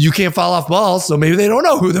off balls. So maybe they don't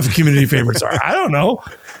know who the community favorites are. I don't know.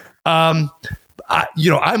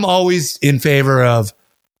 I'm always in favor of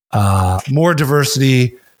more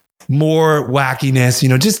diversity, more wackiness,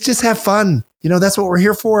 just have fun. That's what we're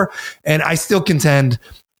here for. And I still contend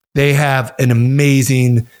they have an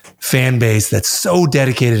amazing fan base that's so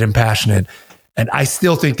dedicated and passionate. And I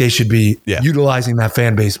still think they should be utilizing that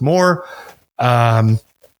fan base more. That's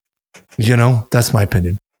my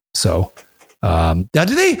opinion. So now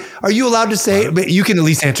are you allowed to say, you can at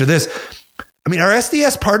least answer this. I mean, are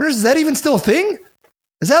SDS partners, is that even still a thing?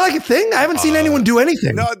 Is that like a thing? I haven't seen anyone do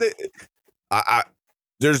anything. No,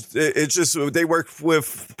 it's just, they work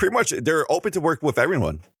with pretty much, they're open to work with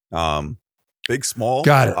everyone. Big, small.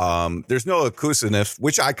 Got it. There's no exclusiveness,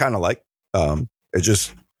 which I kind of like. It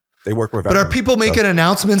just, they work with everyone. But are people making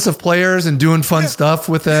announcements of players and doing fun stuff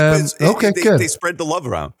with them? Good. They spread the love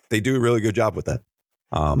around. They do a really good job with that.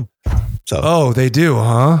 They do,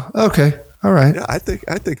 huh? Okay. All right. Yeah,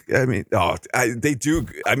 they do.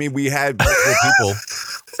 I mean, we had multiple people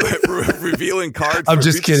revealing cards. I'm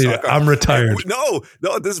just kidding. I'm retired. No,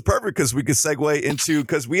 this is perfect because we could segue into,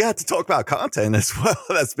 because we had to talk about content as well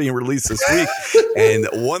that's being released this week. And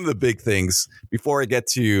one of the big things before we get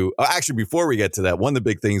to that, one of the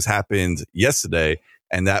big things happened yesterday,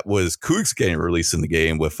 and that was Cougs getting released in the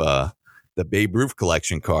game with the Babe Ruth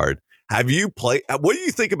collection card. Have you played? What do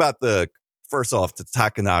you think about first off, the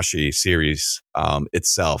Takanashi series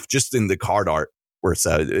itself, just in the card art where it's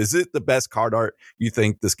at? Is it the best card art you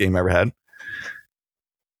think this game ever had?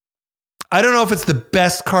 I don't know if it's the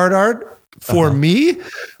best card art for me,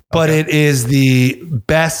 but it is the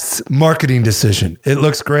best marketing decision. It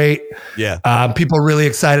looks great. Yeah. People are really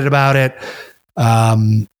excited about it.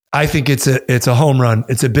 I think it's a home run.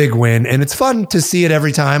 It's a big win, and it's fun to see it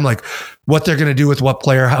every time, like what they're going to do with what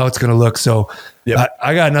player, how it's going to look. So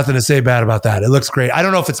I got nothing to say bad about that. It looks great. I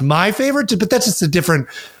don't know if it's my favorite, but that's just a different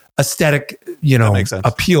aesthetic,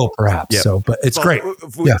 appeal perhaps. Yep. So, but it's great.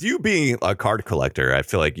 With you being a card collector, I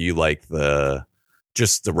feel like you like the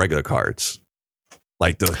regular cards,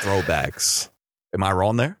 like the throwbacks. Am I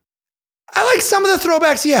wrong there? I like some of the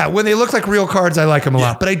throwbacks. Yeah. When they look like real cards, I like them a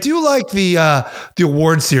lot, but I do like the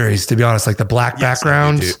award series, to be honest, like the black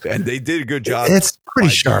backgrounds. And they did a good job. It's pretty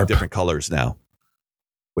sharp. Different colors now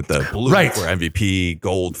with the blue for MVP,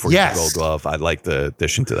 gold for Gold Glove. I like the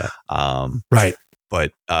addition to that. Right.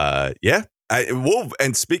 But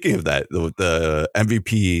and speaking of that, the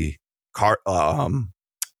MVP card,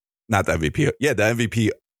 not the MVP. Yeah. The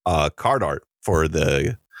MVP card art for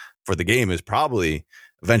the game is probably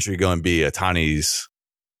eventually going to be Ohtani's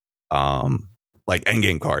like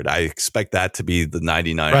endgame card. I expect that to be the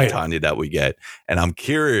 99 Ohtani that we get. And I'm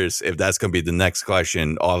curious if that's going to be the next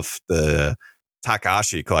collection of the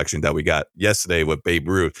Takahashi collection that we got yesterday with Babe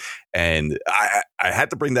Ruth. And I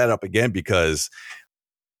had to bring that up again because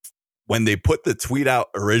when they put the tweet out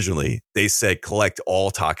originally, they said collect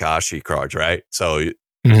all Takahashi cards, right? So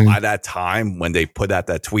by that time, when they put out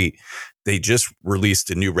that tweet, they just released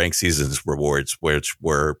the new Rank Seasons rewards, which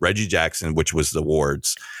were Reggie Jackson, which was the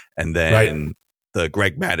awards, and then the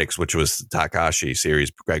Greg Maddux, which was the Takahashi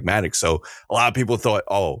series, Greg Maddux. So a lot of people thought,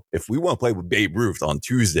 oh, if we want to play with Babe Ruth on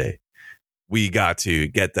Tuesday, we got to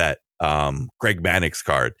get that Greg Maddux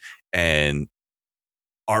card. And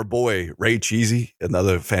our boy, Ray Cheesy,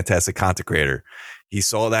 another fantastic content creator, he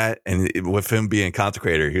saw that. And with him being content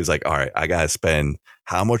creator, he was like, all right, I got to spend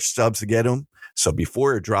how much subs to get him? So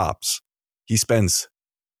before it drops, he spends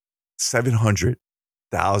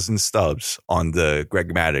 700,000 stubs on the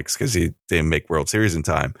Greg Maddux because he didn't make World Series in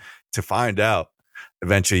time to find out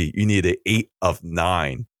eventually you needed 8 of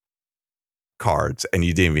 9 cards and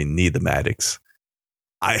you didn't even need the Maddux.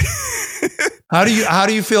 How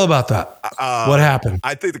do you feel about that? What happened?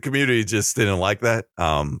 I think the community just didn't like that.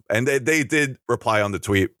 And they did reply on the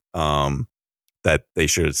tweet that they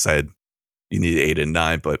should have said you need 8 and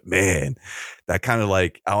 9, but man, that kind of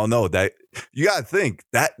like, I don't know, that you got to think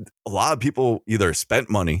that a lot of people either spent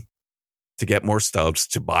money to get more stubs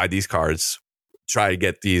to buy these cards, try to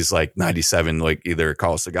get these like 97, like either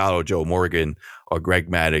Carlos Delgado, Joe Morgan, or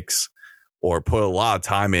Greg Maddux, or put a lot of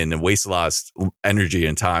time in and waste a lot of energy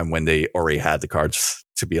and time when they already had the cards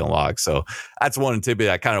to be unlocked. So that's one tidbit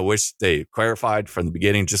I kind of wish they clarified from the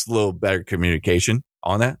beginning, just a little better communication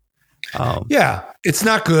on that. Yeah, it's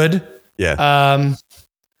not good. Yeah.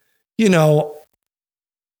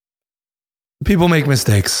 People make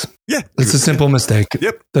mistakes. Yeah. It's a simple mistake.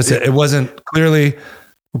 Yep. That's it. It wasn't clearly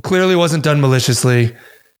wasn't done maliciously.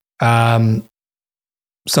 Somebody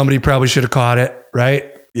probably should have caught it,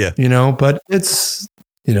 right? Yeah. But it's,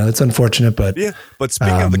 it's unfortunate, but yeah. But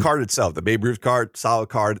speaking of the card itself, the Babe Ruth card, solid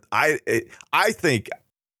card. I think,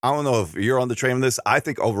 I don't know if you're on the train of this. I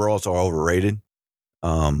think overalls are overrated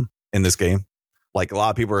in this game. Like a lot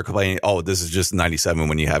of people are complaining, oh, this is just 97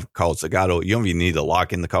 when you have Carlos Delgado. You don't even need to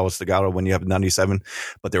lock in the Carlos Delgado when you have 97.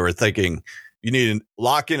 But they were thinking you need to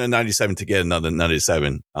lock in a 97 to get another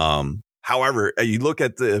 97. However, you look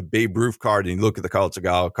at the Babe Ruth card and you look at the Carlos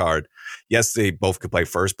Delgado card. Yes, they both could play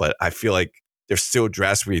first, but I feel like they're still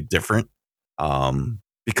drastically different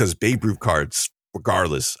because Babe Ruth cards,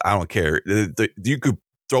 regardless, I don't care. You could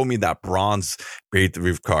throw me that bronze Babe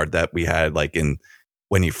Ruth card that we had like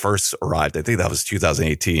when he first arrived. I think that was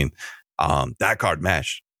 2018. That card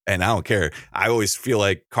matched. And I don't care. I always feel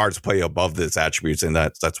like cards play above its attributes, and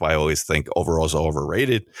that's why I always think overalls are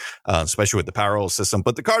overrated, especially with the power roll system.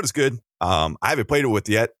 But the card is good. I haven't played it with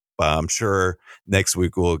yet, but I'm sure next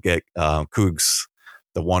week we'll get Cougs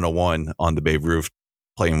the 101 on the Babe Ruth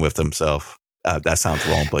playing with himself. That sounds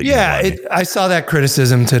wrong, but yeah, I saw that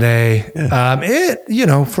criticism today. Yeah.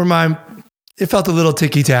 It felt a little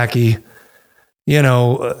ticky tacky. We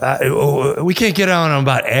can't get on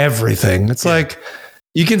about everything. It's like,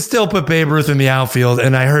 you can still put Babe Ruth in the outfield.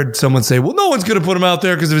 And I heard someone say, well, no one's going to put him out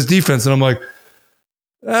there because of his defense. And I'm like,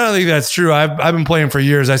 I don't think that's true. I've been playing for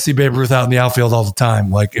years. I see Babe Ruth out in the outfield all the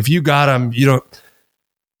time. Like if you got him,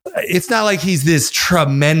 it's not like he's this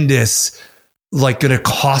tremendous, like going to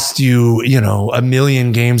cost you, a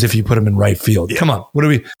million games if you put him in right field. Yeah. Come on. What are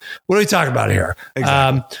we talking about here?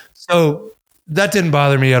 Exactly. So that didn't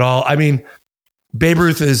bother me at all. I mean, Babe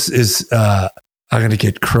Ruth is I'm going to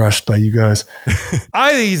get crushed by you guys.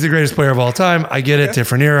 I think he's the greatest player of all time. I get it.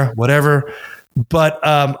 Different era, whatever. But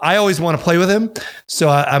I always want to play with him. So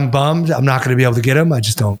I'm bummed. I'm not going to be able to get him. I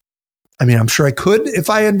just don't. I mean, I'm sure I could if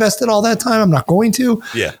I invested all that time. I'm not going to.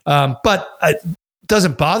 Yeah. But it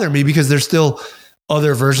doesn't bother me because there's still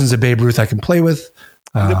other versions of Babe Ruth I can play with.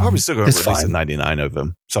 They're probably still going to release a 99 of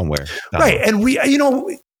them somewhere. Right. And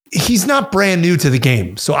he's not brand new to the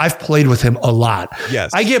game. So I've played with him a lot.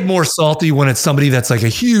 Yes. I get more salty when it's somebody that's like a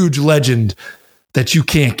huge legend that you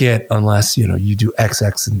can't get unless, you do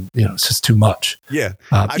XX and, it's just too much. Yeah.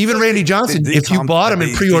 Even Randy Johnson, if you bought him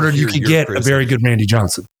and pre-ordered, you could get a very good Randy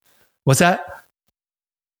Johnson. What's that?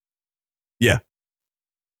 Yeah.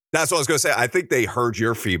 That's what I was going to say. I think they heard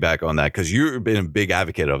your feedback on that because you've been a big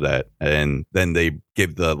advocate of that. And then they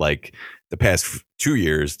give the past 2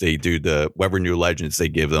 years, they do the Weber New Legends. They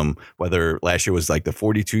give them, whether last year was like the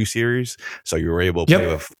 42 series. So you were able to play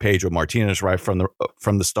with Pedro Martinez right from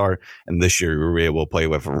the start. And this year you were able to play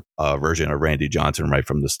with a version of Randy Johnson right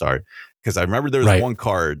from the start. Because I remember there was one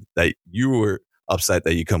card that you were upset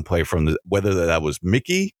that you couldn't play from, whether that was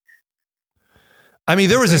Mickey. I mean,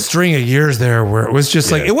 there was a string of years there where it was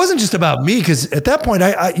just like, it wasn't just about me. Cause at that point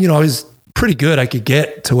I was pretty good. I could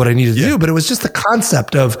get to what I needed to do, but it was just the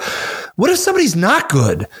concept of what if somebody's not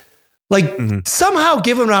good? Like somehow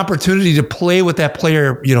give them an opportunity to play with that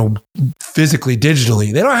player, physically,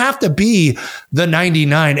 digitally. They don't have to be the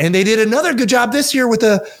 99. And they did another good job this year with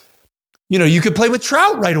you could play with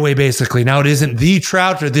Trout right away, basically. Now it isn't the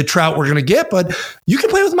Trout or the Trout we're going to get, but you can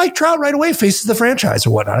play with Mike Trout right away, faces the franchise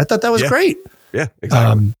or whatnot. I thought that was great. Yeah,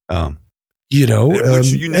 exactly. Which you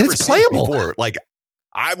never and it's playable. Before. Like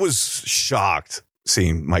I was shocked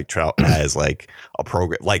seeing Mike Trout as like a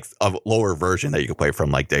program, like a lower version that you could play from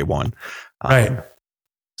like day one. Right.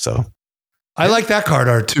 So I like that card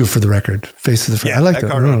art too, for the record. Face of the front. I like that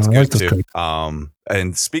card art. I like too.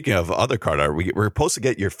 And speaking of other card art, we're supposed to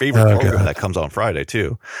get your favorite program that comes on Friday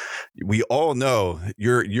too. We all know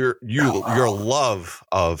your love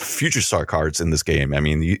of Future Star cards in this game. I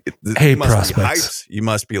mean, you must be hyped. You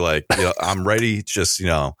must be like, I'm ready. Just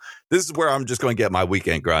this is where I'm just going to get my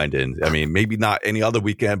weekend grind in. I mean, maybe not any other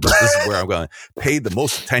weekend, but this is where I'm going to pay the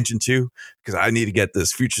most attention to because I need to get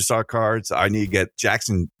this Future Star cards. I need to get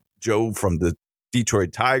Jackson Joe from the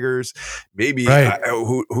Detroit Tigers. Maybe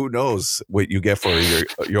who knows what you get for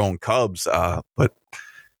your own Cubs. But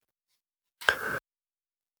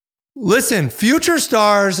listen, Future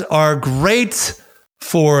Stars are great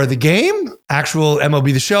for the game, actual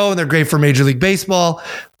MLB The Show, and they're great for Major League Baseball.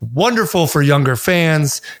 Wonderful for younger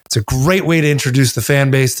fans. It's a great way to introduce the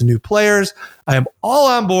fan base to new players. I am all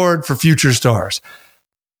on board for Future Stars.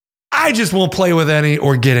 I just won't play with any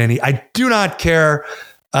or get any. I do not care.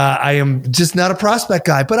 I am just not a prospect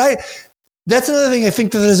guy, but that's another thing I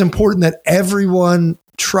think that is important that everyone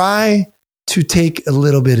try to take a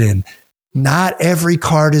little bit in. Not every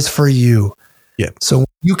card is for you. Yeah. So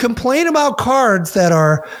you complain about cards that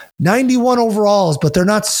are 91 overalls, but they're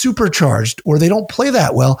not supercharged or they don't play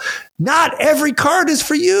that well. Not every card is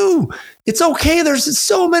for you. It's okay. There's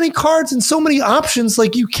so many cards and so many options.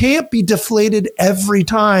 Like you can't be deflated every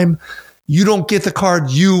time you don't get the card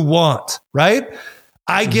you want, right?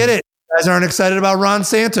 I get it. You guys aren't excited about Ron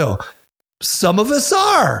Santo. Some of us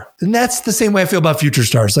are. And that's the same way I feel about Future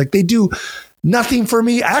Stars. Like they do nothing for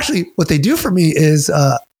me. Actually, what they do for me is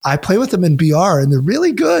I play with them in BR and they're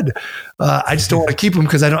really good. I just don't want to keep them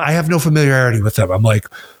because I have no familiarity with them. I'm like,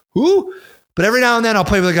 who? But every now and then I'll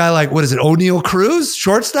play with a guy like, what is it? O'Neal Cruz,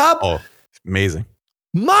 shortstop. Oh, amazing.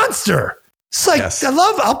 Monster. It's like,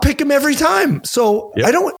 I'll pick him every time. So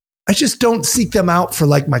I just don't seek them out for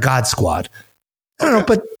like my God squad. I don't know,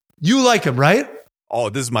 but you like him, right? Oh,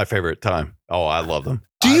 this is my favorite time. Oh, I love them.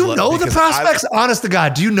 Do you know the prospects? Honest to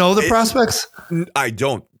God, do you know the prospects? I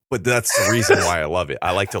don't, but that's the reason why I love it.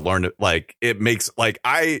 I like to learn it. Like it makes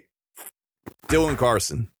Dylan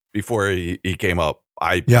Carson, before he came up,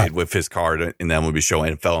 I played with his card and then would be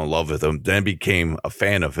showing and fell in love with him. Then became a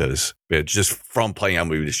fan of his just from playing on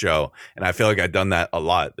MLB The Show. And I feel like I've done that a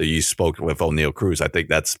lot. You spoke with O'Neal Cruz. I think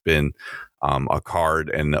that's been a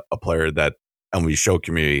card and a player that MLB Show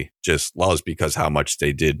community just loves because how much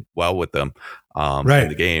they did well with them in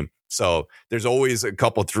the game. So there's always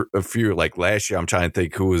a few, like last year, I'm trying to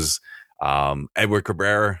think who was Edward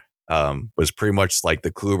Cabrera was pretty much like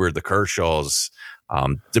the Kluber, the Kershaws,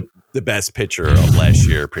 the best pitcher of last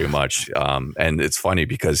year, pretty much. And it's funny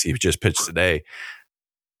because he just pitched today.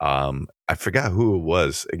 I forgot who it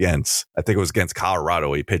was against. I think it was against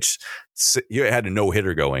Colorado. He pitched. He had a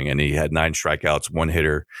no-hitter going, and he had 9 strikeouts, 1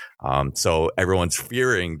 hitter. So everyone's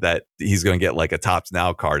fearing that he's going to get like a Tops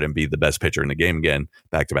Now card and be the best pitcher in the game again,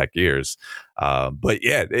 back-to-back years. But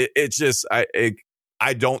yeah, it's just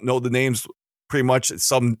I don't know the names pretty much.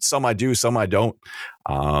 Some I do, some I don't.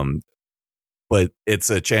 But it's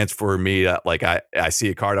a chance for me that like I see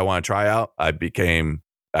a card I want to try out. I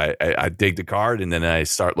dig the card, and then I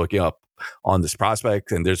start looking up on this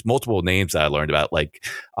prospect, and there's multiple names that I learned about, like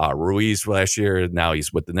Ruiz last year. Now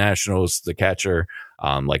he's with the Nationals, the catcher.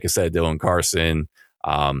 Like I said, Dylan Carson,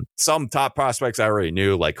 Some top prospects I already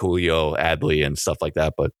knew, like Julio, Adley, and stuff like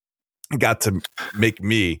that, but it got to make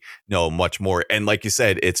me know much more. And like you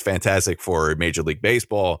said, it's fantastic for Major League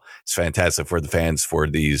Baseball. It's fantastic for the fans, for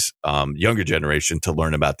these younger generation to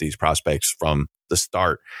learn about these prospects from the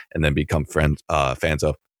start and then become fans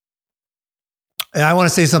of. And I want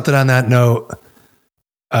to say something on that note.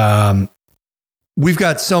 We've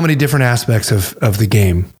got so many different aspects of the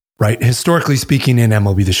game, right? Historically speaking, in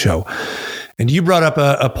MLB The Show. And you brought up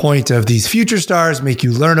a point of these future stars make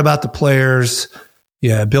you learn about the players,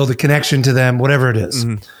 build a connection to them, whatever it is.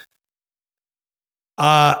 Mm-hmm.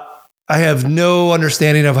 I have no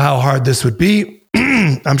understanding of how hard this would be.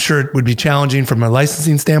 I'm sure it would be challenging from a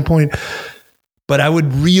licensing standpoint, but I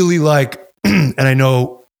would really like, and I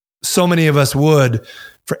know so many of us would,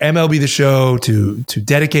 for MLB The Show to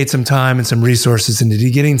dedicate some time and some resources into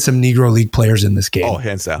getting some Negro League players in this game. Oh,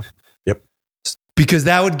 hands down. Yep. Because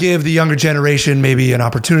that would give the younger generation maybe an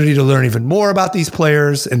opportunity to learn even more about these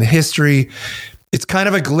players and the history. It's kind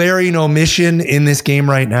of a glaring omission in this game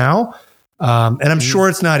right now. And I'm sure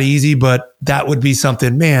it's not easy, but that would be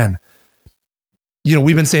something, man.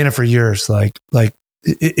 We've been saying it for years. Like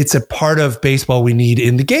it's a part of baseball we need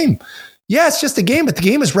in the game. Yeah, it's just a game, but the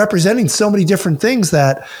game is representing so many different things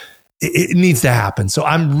that it needs to happen. So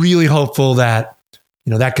I'm really hopeful that,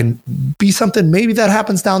 that can be something. Maybe that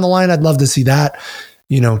happens down the line. I'd love to see that,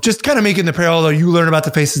 just kind of making the parallel. You learn about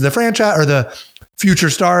the faces of the franchise or the future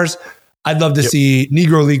stars. I'd love to see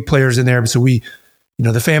Negro League players in there. So we,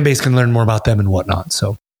 the fan base can learn more about them and whatnot.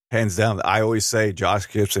 So hands down, I always say Josh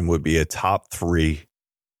Gibson would be a top 3,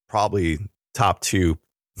 probably top 2,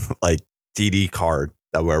 like DD card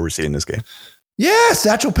that we'll ever see in this game. Yeah,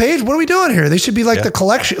 Satchel Paige. What are we doing here? They should be like the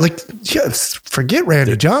collection. Like, forget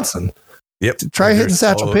Randy Johnson. Yep. Try hitting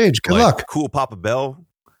Satchel Paige. Good luck. Cool Papa Bell.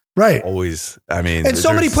 Right. Always. I mean, and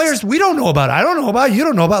so many players we don't know about. I don't know about. You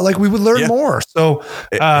don't know about. Like, we would learn more. So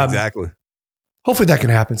exactly. Hopefully that can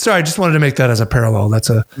happen. Sorry, I just wanted to make that as a parallel. No.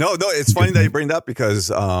 It's funny that you bring that up because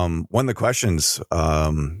one of the questions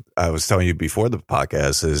I was telling you before the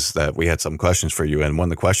podcast is that we had some questions for you, and one of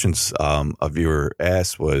the questions a viewer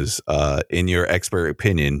asked was, in your expert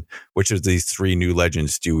opinion, which of these 3 new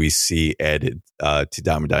legends do we see added to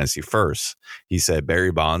Diamond Dynasty first? He said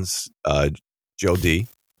Barry Bonds, Joe D,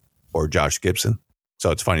 or Josh Gibson. So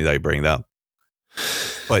it's funny that you bring that up.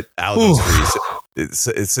 But out of those 3,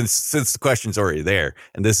 since the question's already there,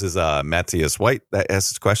 and this is Matthias White that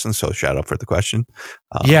asked this question, so shout out for the question.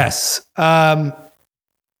 Yes. I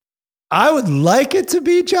would like it to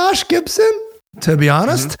be Josh Gibson, to be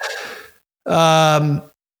honest. I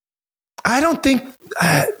don't think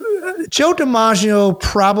Joe DiMaggio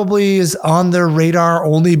probably is on their radar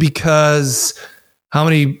only because how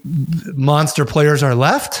many monster players are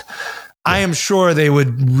left. I am sure they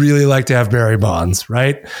would really like to have Barry Bonds,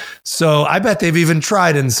 right? So I bet they've even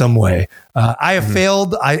tried in some way. I have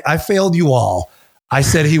failed. I failed you all. I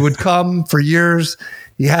said he would come for years.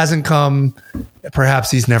 He hasn't come.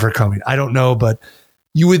 Perhaps he's never coming. I don't know, but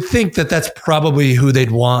you would think that that's probably who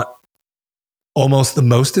they'd want almost the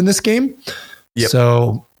most in this game. Yep.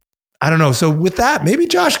 So I don't know. So with that, maybe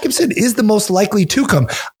Josh Gibson is the most likely to come.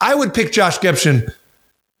 I would pick Josh Gibson.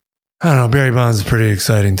 I don't know. Barry Bonds is pretty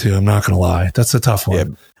exciting too. I'm not going to lie. That's a tough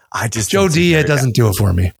one. Yeah, Joe D, it doesn't do it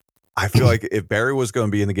for me. I feel like if Barry was going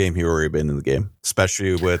to be in the game, he would already been in the game,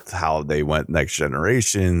 especially with how they went next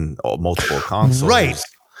generation, multiple consoles. Right.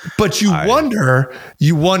 But you wonder,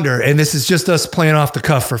 and this is just us playing off the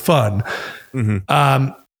cuff for fun.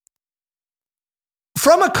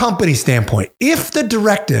 From a company standpoint, if the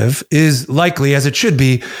directive is likely, as it should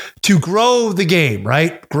be, to grow the game,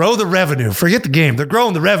 right? Grow the revenue. Forget the game. They're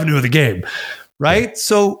growing the revenue of the game, right? Yeah.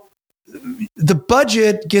 So the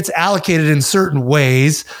budget gets allocated in certain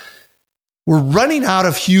ways. We're running out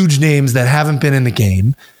of huge names that haven't been in the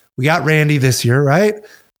game. We got Randy this year, right?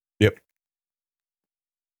 Yep.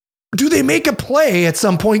 Do they make a play at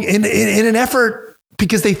some point in an effort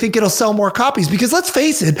because they think it'll sell more copies? Because let's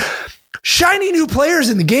face it, shiny new players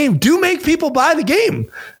in the game do make people buy the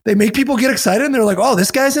game. They make people get excited and they're like, oh, this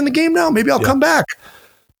guy's in the game now. Maybe I'll come back.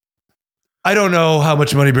 I don't know how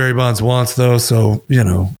much money Barry Bonds wants though. So,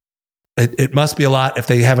 it must be a lot if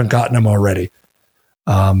they haven't gotten him already.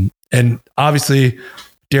 And obviously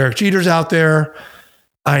Derek Jeter's out there.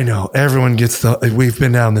 I know everyone we've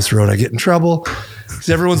been down this road. I get in trouble because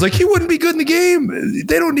everyone's like, he wouldn't be good in the game.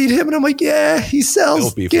 They don't need him. And I'm like, yeah, he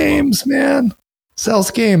sells games, man.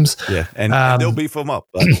 Sells games. Yeah. And they'll beef him up,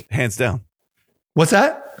 hands down. What's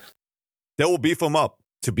that? They will beef him up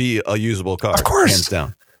to be a usable card. Of course. Hands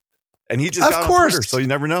down. And he just got on Twitter, so you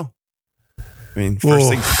never know. I mean, first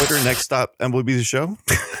thing Twitter, next stop MLB The Show.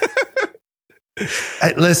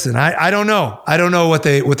 Listen, I don't know. I don't know what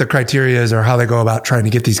the criteria is or how they go about trying to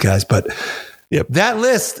get these guys, but that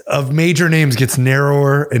list of major names gets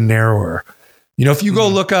narrower and narrower. You know, if you go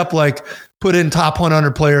look up, like, put in top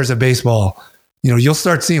 100 players of baseball, you know, you'll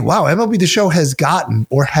start seeing, wow, MLB The Show has gotten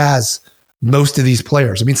or has most of these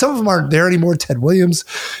players. I mean, some of them aren't there anymore. Ted Williams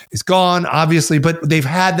is gone, obviously, but they've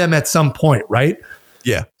had them at some point, right?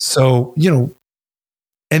 Yeah. So, you know,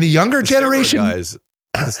 and the younger generation guys,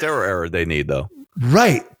 the steroid era they need, though.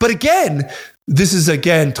 Right. But again, this is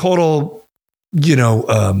total, you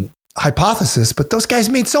know, hypothesis, but those guys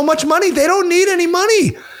made so much money. They don't need any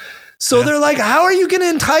money. So they're like, how are you going to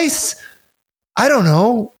entice, I don't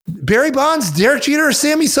know, Barry Bonds, Derek Jeter, or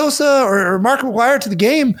Sammy Sosa, or Mark McGwire to the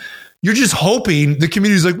game? You're just hoping the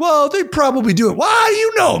community's like, well, they probably do it. Why do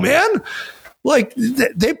you know, man? Like,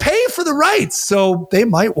 they pay for the rights, so they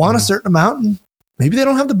might want a certain amount, and maybe they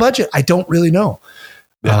don't have the budget. I don't really know.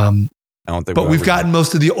 Yeah. I don't think, but we've gotten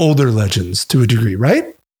most of the older legends to a degree,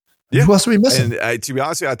 right? Yeah. Who else are we missing? And to be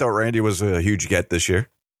honest with you, I thought Randy was a huge get this year.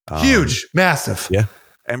 Huge, massive. Yeah.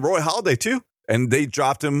 And Roy Halladay too. And they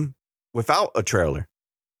dropped him without a trailer.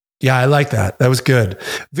 Yeah, I like that. That was good.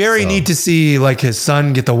 Very neat to see, like, his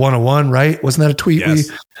son get the 101, right? Wasn't that a tweet? Yes.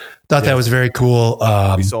 We thought that was very cool.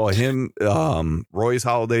 We saw him, Roy's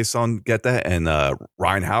Halladay's son get that, and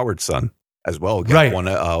Ryan Howard's son as well. Get one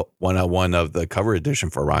of the cover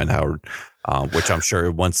edition for Ryan Howard, which I'm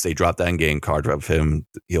sure once they drop that in-game card of him,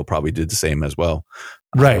 he'll probably do the same as well.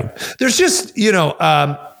 Right. There's just, you know,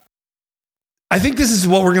 I think this is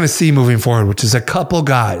what we're going to see moving forward, which is a couple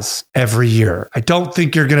guys every year. I don't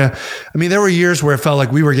think you're going to, I mean, there were years where it felt like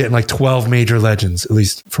we were getting like 12 major legends, at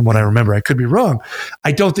least from what I remember. I could be wrong.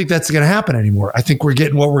 I don't think that's going to happen anymore. I think we're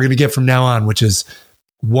getting what we're going to get from now on, which is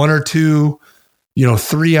one or two, you know,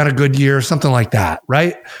 three on a good year, something like that,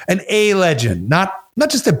 right? An A legend, not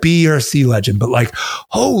just a B or a C legend, but like,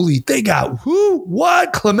 holy, they got who,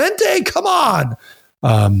 what, Clemente, come on.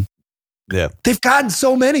 Yeah, they've gotten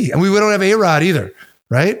so many, and we don't have A-Rod either,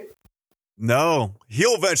 right? No,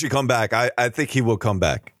 he'll eventually come back. I think he will come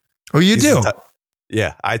back. Oh, you do?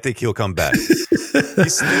 Yeah, I think he'll come back.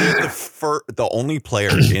 He's still the only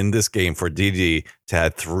player in this game for DD to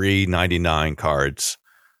have 399 cards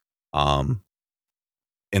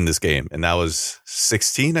in this game. And that was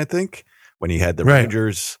 16, I think, when he had the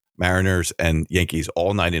Rangers, Mariners, and Yankees,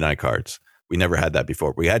 all 99 cards. We never had that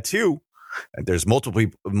before. We had two. And there's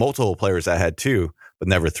multiple players that had two, but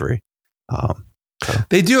never three.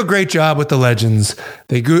 They do a great job with the legends.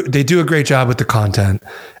 They do a great job with the content.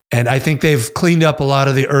 And I think they've cleaned up a lot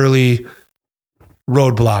of the early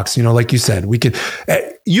roadblocks. You know, like you said,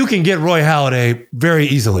 you can get Roy Halladay very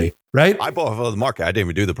easily, right? I bought off the market. I didn't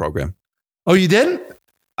even do the program. Oh, you didn't?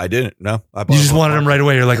 I didn't. No, you just wanted him right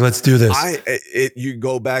away. You're like, let's do this. You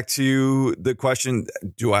go back to the question: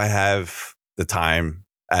 do I have the time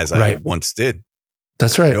as I once did?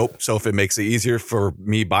 That's right. Nope. So if it makes it easier for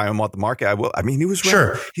me buying him off the market, I will. I mean, he was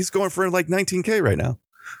he's going for like 19K right now.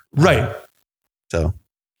 Right. So.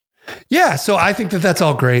 Yeah. So I think that's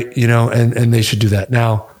all great, you know, and they should do that.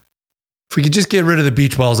 Now, if we could just get rid of the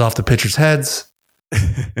beach balls off the pitchers' heads,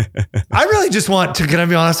 I really just want to, can I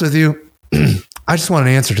be honest with you? I just want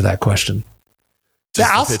an answer to that question.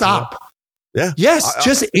 I'll stop. Yeah. Yes.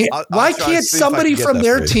 Why can't somebody from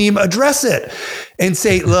their team address it and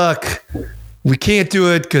say, look, we can't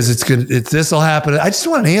do it because this will happen. I just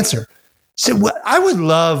want an answer. So I would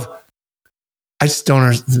love, I just don't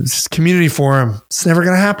understand. This community forum, it's never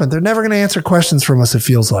going to happen. They're never going to answer questions from us. It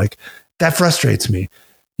feels like that frustrates me,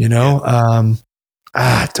 you know?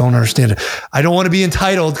 I don't understand it. I don't want to be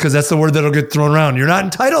entitled because that's the word that'll get thrown around. You're not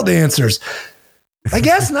entitled to answers. I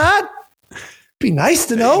guess not. Be nice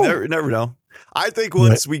to know. You never know. I think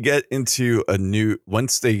once we get into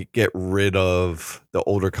once they get rid of the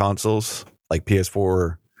older consoles like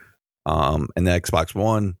PS4 and the Xbox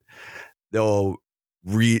One, a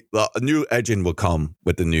new engine will come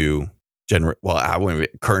with the new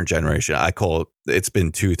current generation. I call it's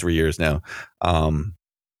been 2-3 years now.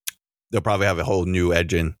 They'll probably have a whole new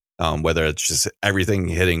engine, whether it's just everything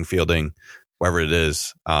hitting, fielding, wherever it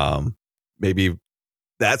is. Maybe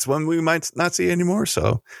that's when we might not see anymore.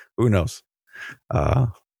 So who knows?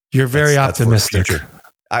 You're very optimistic.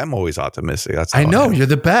 I'm always optimistic. I know you're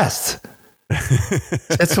the best.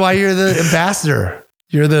 That's why you're the ambassador.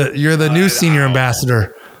 You're the new senior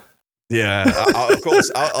ambassador. Yeah, of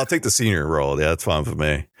course. I'll take the senior role. Yeah, that's fine for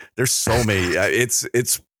me. There's so many.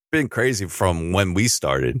 It's been crazy from when we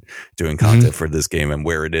started doing content for this game and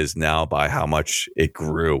where it is now by how much it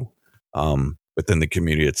grew within the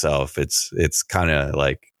community itself. It's kind of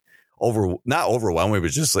like not overwhelming,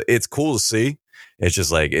 but just it's cool to see. it's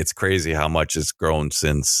just like, it's crazy how much it's grown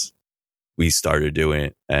since we started doing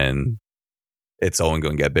it, and it's only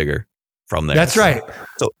going to get bigger from there. That's right.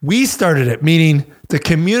 So we started it, meaning the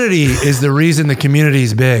community is the reason the community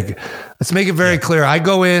is big. Let's make it very clear. I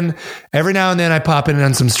go in every now and then, I pop in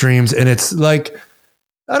on some streams, and it's like,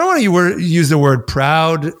 I don't want to use the word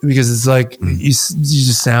proud, because it's like you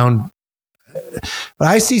just sound, but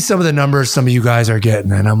I see some of the numbers some of you guys are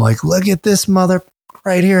getting, and I'm like, look at this mother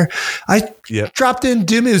right here. I dropped in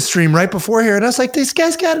Dimu's stream right before here, and I was like, this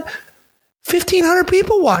guy's got 1,500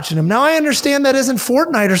 people watching him. Now I understand that isn't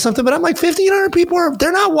Fortnite or something, but I'm like, 1,500 people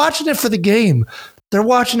they're not watching it for the game. They're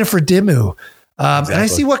watching it for Dimu. And I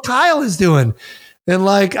see what Kyle is doing. And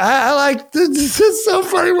like, I like, this is so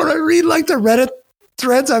funny when I read like the Reddit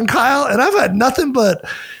threads on Kyle, and I've had nothing but,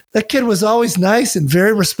 that kid was always nice and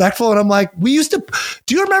very respectful. And I'm like, do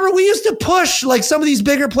you remember we used to push like some of these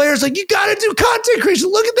bigger players, like, you got to do content creation.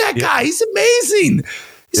 Look at that guy. He's amazing.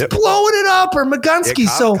 He's blowing it up, or Magunski.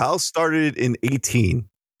 Yeah, Kyle started in 18.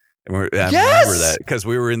 And I remember that because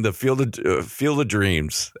we were in the Field of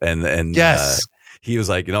Dreams, and he was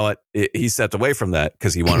like, you know what? He stepped away from that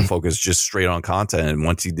because he wanted to focus just straight on content. And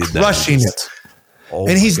once he did that, crushing it.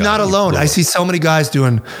 And he's not alone. I see so many guys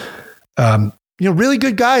doing, really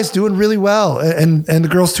good guys doing really well, and the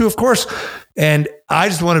girls too, of course. And I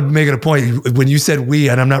just want to make it a point, when you said we,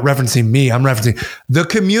 and I'm not referencing me, I'm referencing the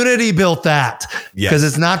community built that, because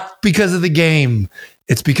it's not because of the game.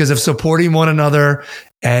 It's because of supporting one another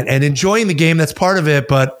and enjoying the game. That's part of it.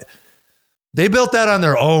 But they built that on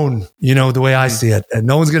their own, the way I see it. And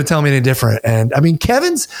no one's going to tell me any different. And I mean,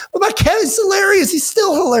 Kevin's hilarious. He's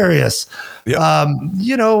still hilarious. Yep.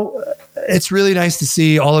 It's really nice to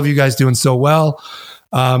see all of you guys doing so well.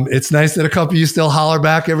 It's nice that a couple of you still holler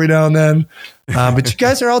back every now and then. But you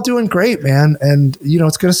guys are all doing great, man. And,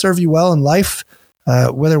 it's going to serve you well in life,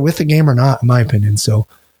 whether with the game or not, in my opinion. So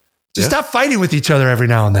just stop fighting with each other every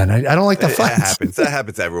now and then. I don't like the fights. That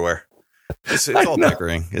happens everywhere. It's all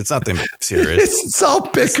bickering. It's nothing serious. It's all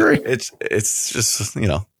bickering. It's just,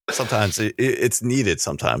 sometimes it's needed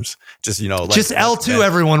sometimes. Just, just L2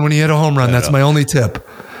 everyone when you hit a home run. That's my only tip.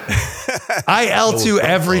 I L2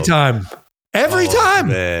 every time. Every time.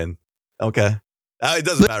 Man. Okay. It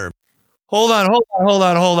doesn't matter. Hold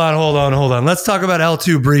on. Let's talk about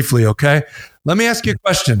L2 briefly, okay? Let me ask you a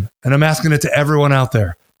question, and I'm asking it to everyone out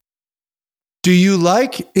there. Do you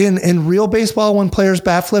like in real baseball when players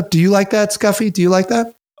bat flip? Do you like that, Scuffy? Do you like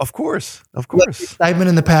that? Of course. Like the excitement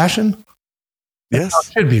and the passion? Yes.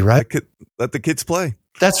 It should be, right? Let the kids play.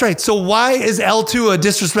 That's right. So why is L2 a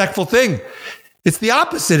disrespectful thing? It's the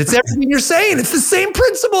opposite. It's everything you're saying. It's the same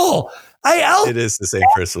principle. It is the same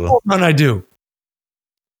principle. And I do.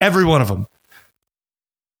 Every one of them.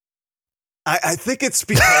 I think it's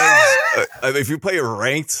because if you play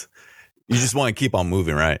ranked, you just want to keep on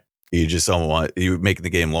moving, right? You just don't want you making the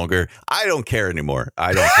game longer. I don't care anymore.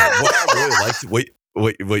 I don't care. What I really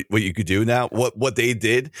liked, what you could do now, what they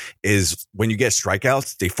did is when you get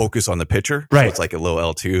strikeouts, they focus on the pitcher. Right. So it's like a little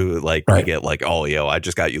L2, like you get like, oh, I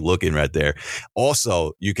just got you looking right there.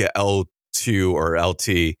 Also, you get L2 or LT,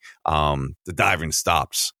 the diving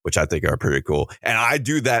stops, which I think are pretty cool. And I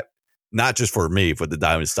do that not just for me, for the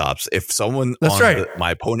diving stops. If someone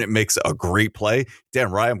my opponent makes a great play,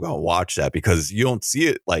 damn right, I'm going to watch that because you don't see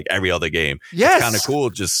it like every other game. Yes. It's kind of cool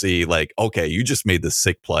to just see like, okay, you just made the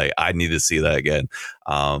sick play. I need to see that again.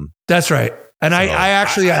 That's right. And so I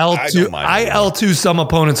actually L2 some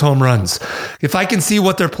opponents' home runs. If I can see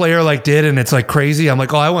what their player like did and it's like crazy, I'm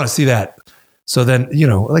like, oh, I want to see that. So then,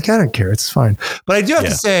 like I don't care. It's fine. But I do have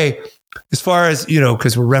to say, as far as,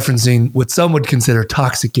 because we're referencing what some would consider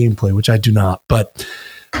toxic gameplay, which I do not. But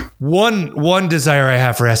one desire I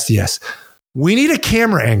have for SDS, we need a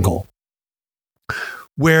camera angle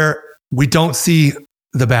where we don't see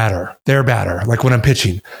their batter, like when I'm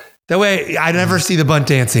pitching. That way, I never see the bunt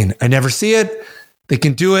dancing. I never see it. They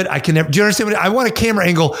can do it. I can never. Do you understand? I want a camera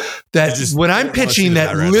angle that when I'm pitching,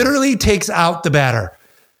 that literally takes out the batter.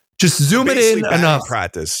 Just zoom it in enough.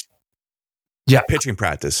 Practice. Yeah. Pitching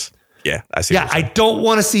practice. Yeah, I see. Yeah, I don't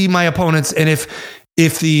want to see my opponents. And if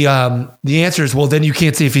the answer is, well, then you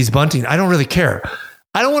can't see if he's bunting. I don't really care.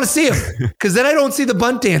 I don't want to see him because then I don't see the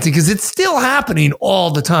bunt dancing because it's still happening all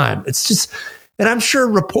the time. It's just, and I'm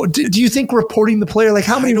sure do you think reporting the player, like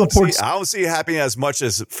how many reports? I don't see it happening as much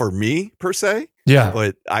as for me per se. Yeah.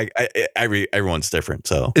 But everyone's different.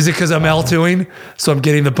 So is it because I'm L2ing? So I'm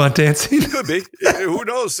getting the bunt dancing? It could be. Who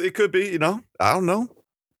knows? It could be, I don't know.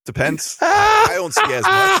 Depends. I don't see as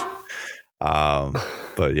much.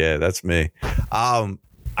 But yeah, that's me.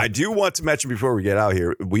 I I do want to mention before we get out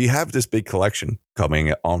here, we have this big collection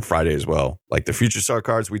coming on Friday as well. Like the Future Star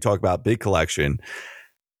cards we talk about, big collection.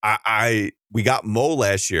 We got Mo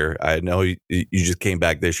last year. I know you just came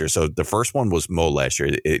back this year. So the first one was Mo last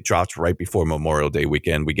year. It dropped right before Memorial Day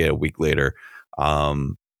weekend. We get a week later. I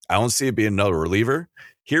don't see it being another reliever.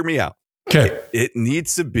 Hear me out. Okay. It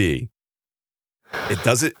needs to be.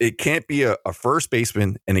 It can't be a first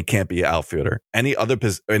baseman, and it can't be an outfielder. Any other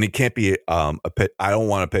position, and it can't be I don't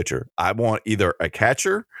want a pitcher. I want either a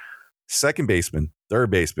catcher, second baseman,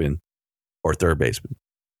 third baseman, or third baseman.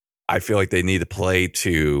 I feel like they need to play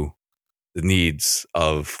to the needs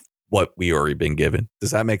of what we already been given.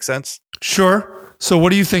 Does that make sense? Sure. So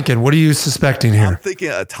what are you thinking? What are you suspecting here? I'm thinking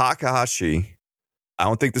a Takahashi. I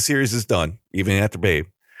don't think the series is done, even after Babe.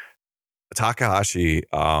 A Takahashi,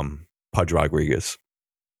 Pudge Rodriguez.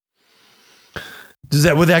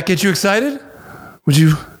 Would that get you excited?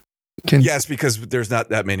 Yes, because there's not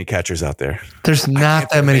that many catchers out there. There's not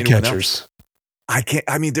that many catchers. I can't.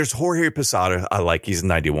 I mean, there's Jorge Posada. I like. He's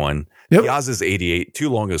 91. Yep. Piazza's 88. Too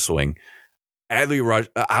long a swing. Adley Rush.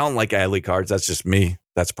 I don't like Adley cards. That's just me.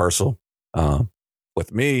 That's personal.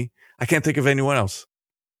 With me, I can't think of anyone else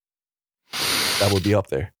that would be up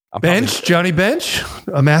there. Johnny Bench,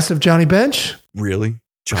 a massive Johnny Bench. Really,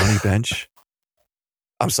 Johnny Bench?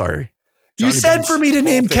 I'm sorry. You said Bench, for me to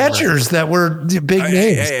name catchers that were big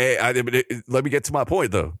names. Hey, let me get to my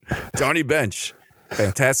point though. Johnny Bench,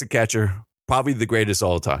 fantastic catcher. Probably the greatest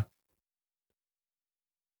all the time.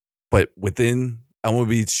 But within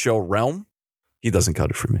MLB show realm, he doesn't cut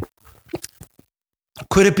it for me.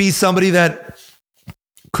 Could it be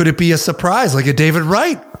a surprise like a David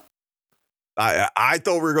Wright? I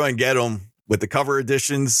thought we were going to get him with the cover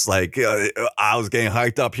editions. Like I was getting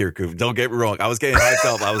hyped up here. Don't get me wrong. I was getting hyped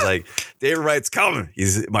up. I was like, David Wright's coming.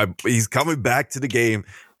 He's coming back to the game,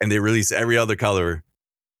 and they release every other color.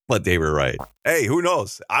 But David Wright. Hey, who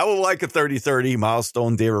knows? I would like a 30-30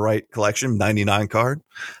 milestone David Wright collection 99 card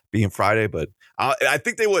being Friday, but I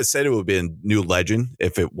think they would have said it would be a new legend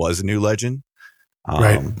if it was a new legend.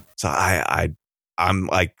 Right. So I'm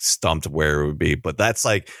like stumped where it would be, but that's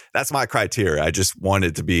my criteria. I just want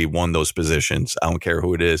it to be one of those positions. I don't care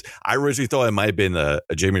who it is. I originally thought it might have been a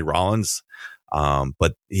Jamie Rollins,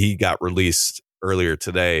 but he got released earlier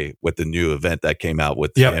today with the new event that came out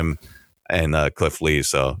with him and Cliff Lee,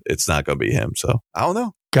 so it's not going to be him. So I don't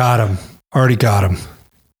know. Got him. Already got him.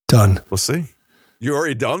 Done. We'll see. You're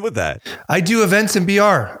already done with that. I do events in BR.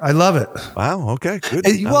 I love it. Wow. Okay. Good.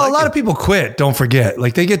 A lot of people quit. Don't forget.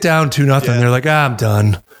 Like they get down 2-0. They're like, I'm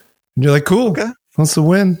done. And you're like, cool. Okay. That's the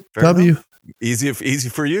win. Fair W. Enough. Easy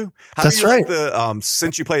for you. How That's do you right. Like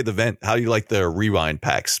since you played the event, how do you like the rewind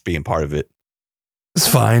packs being part of it? It's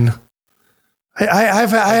fine. I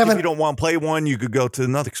haven't. If you don't want to play one, you could go to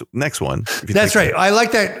the next one. That's right. I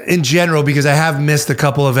like that in general because I have missed a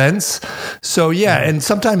couple events. So yeah, and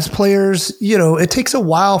sometimes players, it takes a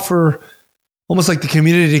while for almost like the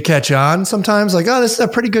community to catch on. Sometimes like, oh, this is a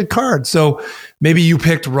pretty good card. So maybe you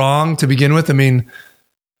picked wrong to begin with. I mean,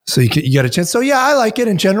 so you got a chance. So yeah, I like it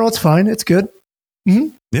in general. It's fine. It's good.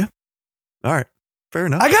 Mm-hmm. Yeah. All right. Fair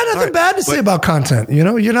enough. I got nothing bad to say about content. You're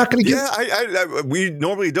not going to get. Yeah, we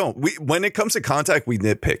normally don't. When it comes to contact, we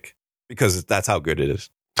nitpick because that's how good it is,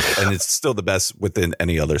 and it's still the best within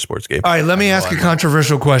any other sports game. All right, let me ask a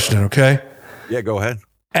controversial question. Okay. Yeah, go ahead.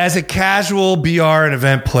 As a casual BR and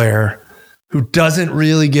event player who doesn't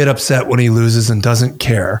really get upset when he loses and doesn't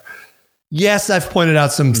care, yes, I've pointed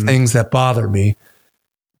out some things that bother me,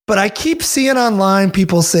 but I keep seeing online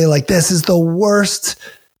people say like, "This is the worst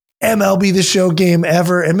MLB The Show game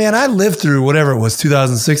ever." And man, I lived through whatever it was,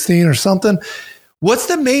 2016 or something. What's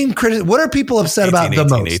the main critic? What are people upset about the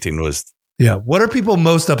most? 18 was. Yeah. What are people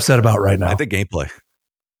most upset about right now? I think gameplay.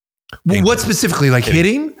 What specifically? Like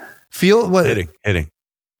hitting? Feel what? Hitting.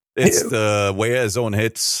 It's the way a zone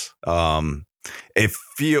hits. And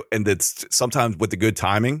it's sometimes with the good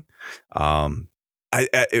timing.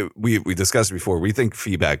 We discussed it before. We think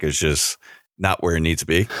feedback is just not where it needs to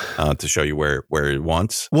be to show you where it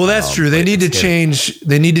wants. Well, that's true. They need to change.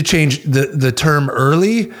 They need to change the term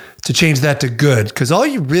early to change that to good. Because all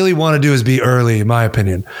you really want to do is be early, in my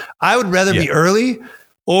opinion. I would rather be early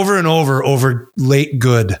over and over late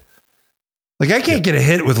good. Like I can't get a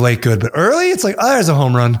hit with late good, but early it's like, oh, there's a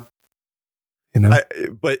home run.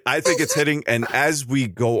 But I think it's hitting. And as we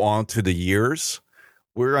go on to the years,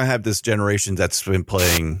 we're gonna have this generation that's been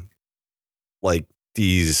playing like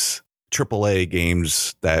these AAA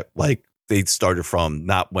games that like they started from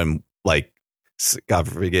not when like God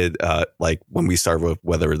forbid like when we started with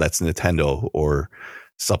whether that's Nintendo or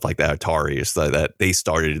stuff like that, Atari, is that they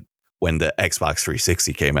started when the Xbox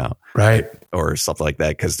 360 came out. Right. Or something like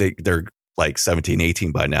that. Cause they're like 17,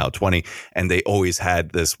 18 by now, 20. And they always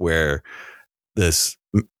had this where this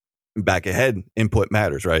back ahead input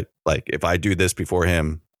matters, right? Like if I do this before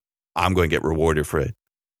him, I'm going to get rewarded for it.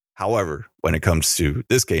 However, when it comes to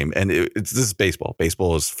this game, and this is baseball.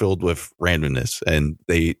 Baseball is filled with randomness, and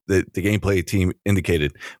the gameplay team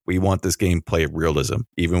indicated we want this gameplay realism,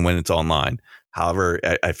 even when it's online. However,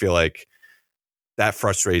 I feel like that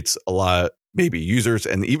frustrates a lot, maybe users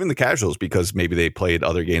and even the casuals, because maybe they played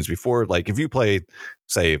other games before. Like if you played,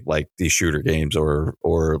 say, like these shooter games or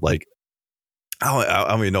like I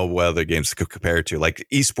don't even know what other games to compare it to, like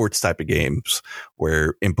esports type of games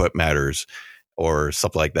where input matters or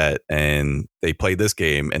something like that. And they play this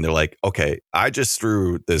game and they're like, okay, I just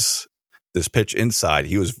threw this pitch inside.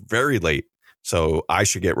 He was very late, so I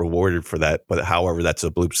should get rewarded for that. But however, that's a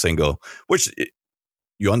bloop single, which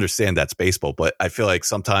you understand that's baseball. But I feel like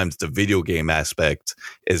sometimes the video game aspect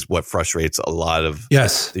is what frustrates a lot of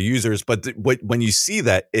the users. But when you see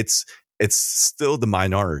that, it's still the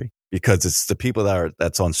minority. Because it's the people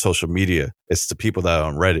that's on social media. It's the people that are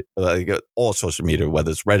on Reddit, like all social media, whether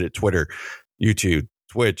it's Reddit, Twitter, YouTube,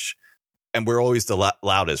 Twitch, and we're always the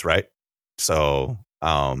loudest, right? So,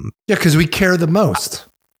 because we care the most.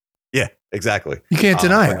 Yeah, exactly. You can't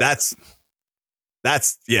deny it. That's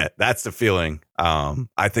the feeling.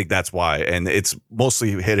 I think that's why, and it's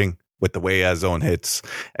mostly hitting with the way Azone hits,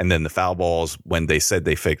 and then the foul balls when they said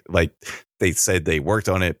they fixed, like they said they worked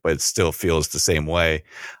on it, but it still feels the same way.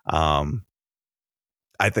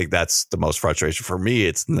 I think that's the most frustration for me.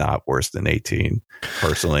 It's not worse than 18.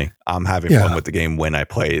 Personally, I'm having fun with the game when I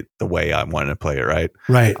play it the way I want to play it. Right.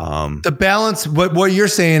 Right. The balance. What you're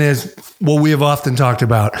saying is what we have often talked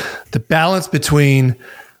about: the balance between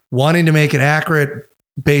wanting to make an accurate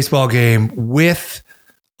baseball game with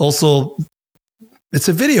also. It's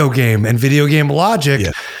a video game, and video game logic,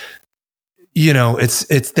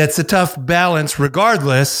 that's a tough balance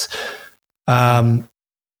regardless.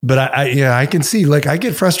 But I can see, like, I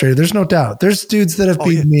get frustrated. There's no doubt. There's dudes that have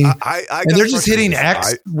beaten me, and they're just hitting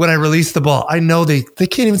X when I release the ball. I know they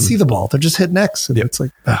can't even see the ball. They're just hitting X. And it's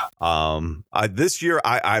like, this year,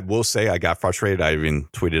 I will say I got frustrated. I even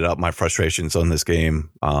tweeted out my frustrations on this game.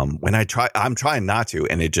 When I'm trying not to,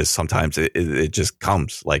 and it just sometimes it just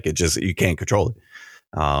comes, like you can't control it.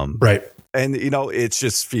 Right. And, it's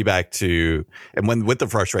just feedback and with the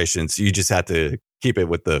frustrations, you just have to keep it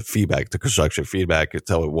with the feedback, the constructive feedback, and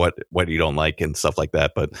tell it what you don't like and stuff like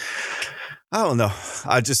that. But I don't know.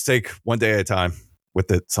 I just take one day at a time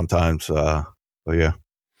with it sometimes. But yeah,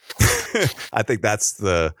 I think that's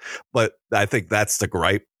the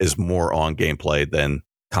gripe is more on gameplay than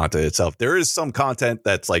content itself. There is some content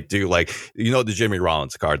that's like, the Jimmy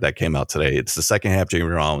Rollins card that came out today. It's the second half Jimmy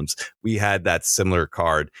Rollins. We had that similar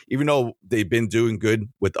card, even though they've been doing good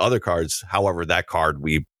with other cards. However, that card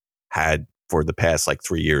we had for the past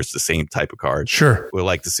 3 years, the same type of card. Sure. We'd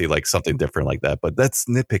like to see something different like that, but that's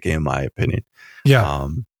nitpicking in my opinion. Yeah. I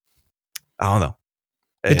don't know.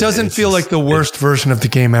 It doesn't feel like the worst version of the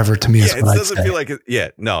game ever to me. Yeah, it doesn't feel like it.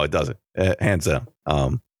 Yeah, no, it doesn't. Hands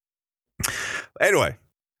down. Anyway,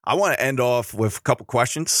 I want to end off with a couple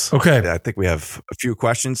questions. Okay. I think we have a few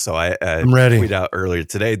questions. So I'm ready. Tweeted out earlier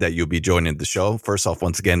today that you'll be joining the show. First off,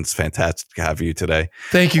 once again, it's fantastic to have you today.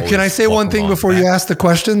 Thank you. Can I say one thing before you ask the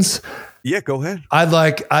questions? Yeah, go ahead. I'd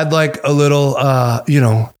like a little,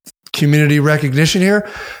 community recognition here.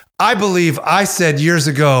 I believe I said years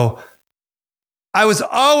ago, I was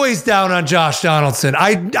always down on Josh Donaldson.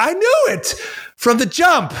 I knew it from the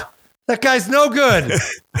jump. That guy's no good.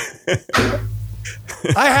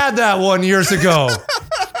 I had that one years ago.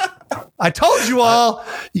 I told you all.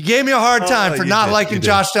 You gave me a hard time for not liking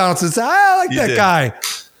Josh Donaldson. So I like that guy.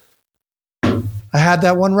 I had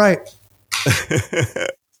that one right.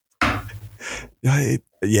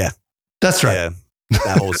 Yeah. That's right. Yeah.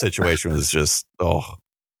 That whole situation was just,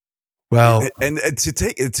 well, and to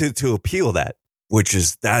take it to appeal that,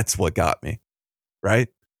 that's what got me, right?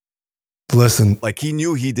 Listen, he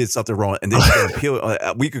knew he did something wrong, and then appeal.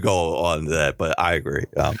 We could go on to that, but I agree.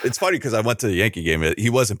 It's funny because I went to the Yankee game. He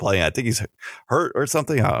wasn't playing. I think he's hurt or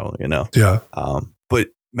something. I don't know. Yeah. But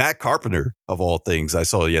Matt Carpenter, of all things, I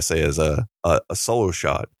saw yesterday as a solo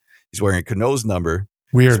shot. He's wearing Cano's number.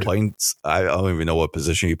 Weird. He's playing. I don't even know what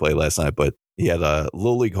position he played last night, but he had a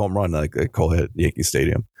little league home run at Yankee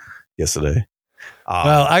Stadium yesterday.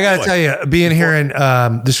 Well, I got to tell you, being here in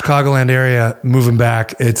the Chicagoland area, moving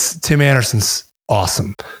back, Tim Anderson's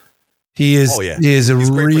awesome. He is a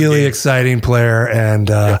really exciting player. And,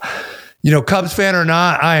 Cubs fan or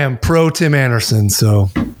not, I am pro Tim Anderson. So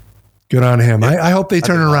Good on him. I hope they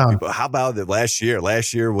turn it around. How about the last year?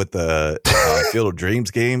 Last year with the Field of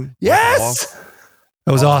Dreams game. Yes.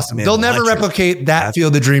 That was awesome. Man, they'll never replicate that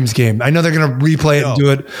Field of Dreams game. I know they're going to replay it and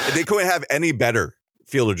do it. They couldn't have any better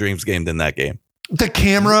Field of Dreams game than that game. The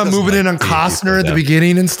camera moving in on Costner at the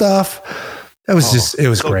beginning and stuff. That was it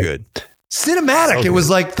was so great. Good. Cinematic. So it was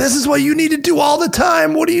like, this is what you need to do all the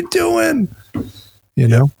time. What are you doing? You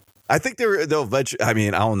know? I think they'll eventually, I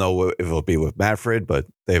mean, I don't know if it'll be with Manfred, but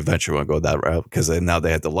they eventually want to go that route because now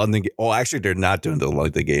they have the London game. Oh, actually, they're not doing the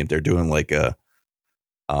London game. They're doing like a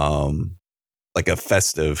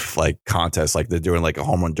festive like contest. Like they're doing like a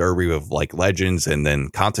home run derby with like legends and then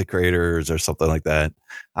content creators or something like that.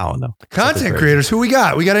 I don't know. Content creators. Who we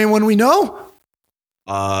got? We got anyone we know?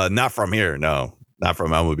 Not from here. No, not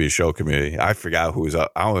from MLB show community. I forgot who's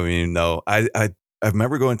up. I don't even know. I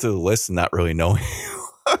remember going to the list and not really knowing.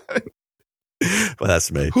 But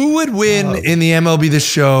that's me. Who would win in the MLB The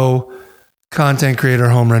Show content creator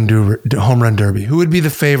home run derby? Who would be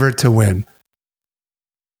the favorite to win?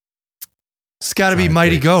 It's got to be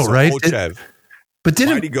Mighty Goat, right? But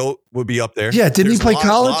Mighty Goat would be up there. Yeah, didn't he play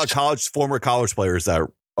college? A lot of former college players that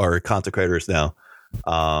are content creators now.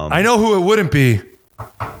 I know who it wouldn't be.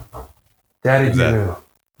 Daddy Drew.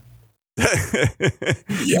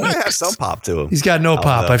 He might have some pop to him. He's got no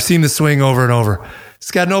pop. I've seen the swing over and over.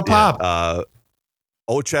 He's got no pop. Yeah,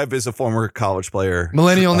 Ochev is a former college player.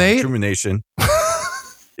 Millennial Nate? Truman Nation.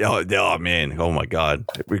 Oh, man. Oh, my God.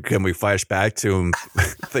 Can we flash back to him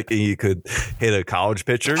thinking he could hit a college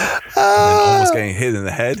pitcher and then almost getting hit in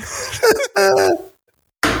the head?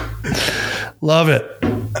 Love it.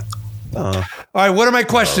 All right. What are my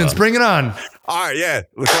questions? Bring it on. All right. Yeah.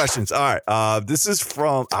 The questions. All right. This is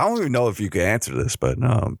from, I don't even know if you can answer this, but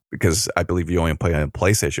because I believe you only play on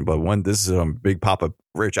PlayStation. But this is Big Papa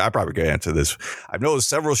Rich, I probably could answer this. I've noticed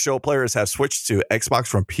several show players have switched to Xbox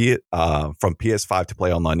from PS5 to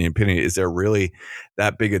play online. In your opinion, is there really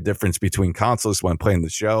that big a difference between consoles when playing the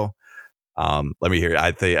show? Let me hear.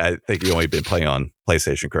 I think you only been playing on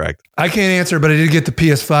PlayStation, correct? I can't answer, but I did get the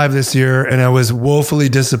PS5 this year, and I was woefully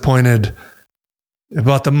disappointed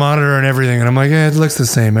about the monitor and everything. And I'm like, it looks the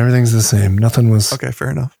same. Everything's the same. Nothing was okay.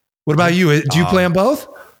 Fair enough. What about you? Do you play on both?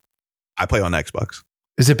 I play on Xbox.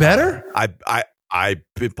 Is it better? I've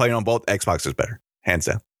been playing on both. Xbox is better, hands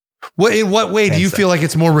down. In what way do you feel like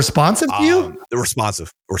it's more responsive to you?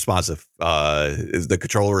 Responsive. Is the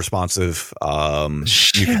controller responsive?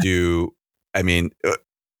 You could do. I mean,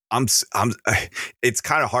 it's kind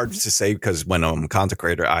of hard to say because when I'm a content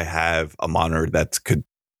creator, I have a monitor that could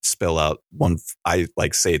spill out one. I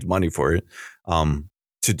saved money for it.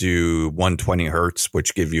 To do 120 hertz,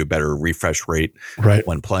 which give you a better refresh rate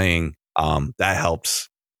when playing. That helps.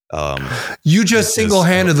 You just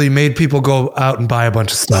single-handedly made people go out and buy a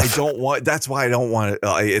bunch of stuff. That's why I don't want it.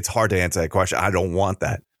 It's hard to answer that question. I don't want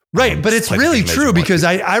that. Right. But it's really true because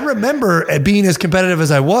I remember being as competitive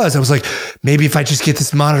as I was like, maybe if I just get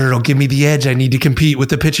this monitor, it'll give me the edge. I need to compete with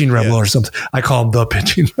the pitching rebel or something. I call him the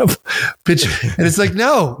pitching rebel. And it's like,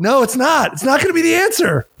 no, it's not. It's not going to be the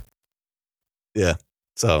answer. Yeah.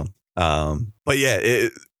 So, but yeah,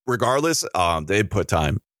 regardless, the input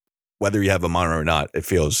time, whether you have a monitor or not, it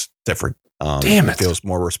feels different. Damn it. It feels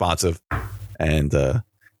more responsive. And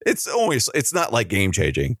it's not like game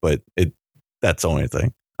changing, but that's the only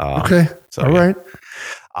thing. Okay. So, all right.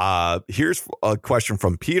 Here's a question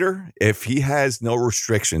from Peter. If he has no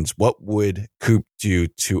restrictions, what would Coop do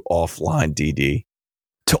to offline DD?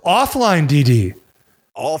 To offline DD?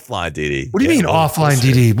 Offline DD. What do you mean offline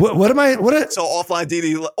DD? What am I? So offline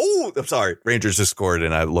DD. Oh, I'm sorry. Rangers just scored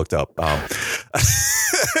and I looked up.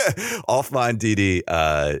 Offline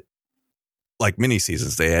DD, like mini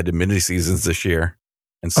seasons. They added mini seasons this year.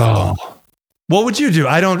 And so what would you do?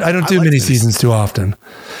 I don't do mini seasons too often.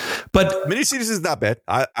 But mini seasons is not bad.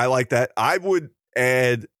 I like that. I would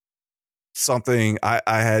add something. I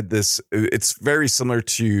had this. It's very similar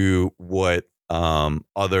to what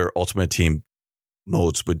other Ultimate Team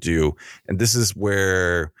modes would do, and this is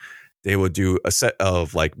where they would do a set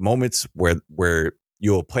of like moments where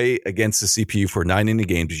you'll play against the CPU for 9 inning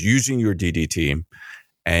games using your DD team,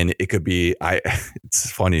 and it could be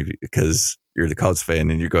it's funny because you're the Cubs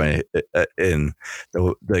fan and you're going in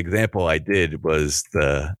the example I did was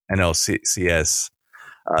the NLCS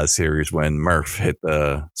series when Murph hit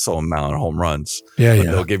the sole amount of home runs. Yeah.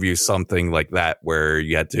 They'll give you something like that where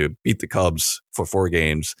you had to beat the Cubs for 4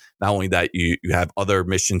 games. Not only that, you have other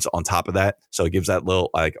missions on top of that. So it gives that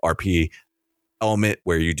little like RP element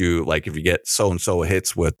where you do like if you get so-and-so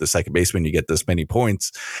hits with the second baseman, you get this many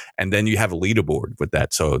points. And then you have a leaderboard with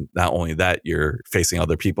that. So not only that, you're facing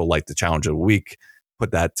other people like the challenge of the week,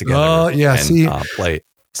 put that together and play.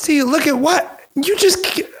 See, look at what you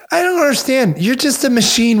just. I don't understand. You're just a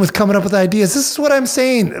machine with coming up with ideas. This is what I'm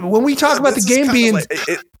saying. When we talk about the game being,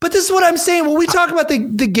 but this is what I'm saying. When we talk about the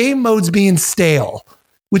game modes being stale,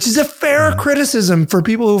 which is a fair criticism for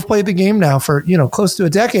people who've played the game now for, close to a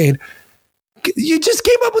decade. You just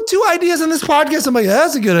came up with 2 ideas on this podcast. I'm like,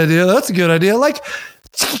 that's a good idea. That's a good idea. Like,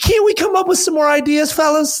 can't we come up with some more ideas,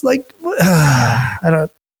 fellas? Like, I know.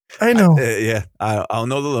 I don't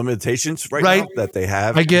know the limitations right now that they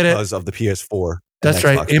have. I get because of the PS4. That's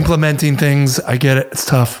right. Implementing things. I get it. It's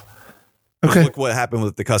tough. Okay. Look what happened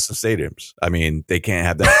with the custom stadiums. I mean, they can't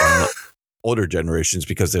have that on older generations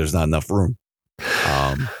because there's not enough room.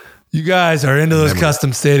 You guys are into those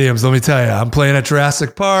custom stadiums. Let me tell you, I'm playing at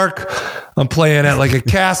Jurassic Park. I'm playing at like a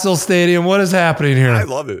castle stadium. What is happening here? I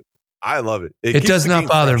love it. It does not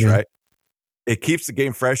bother me. Right? It keeps the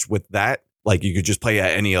game fresh with that. Like you could just play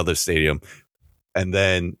at any other stadium. And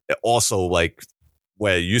then also like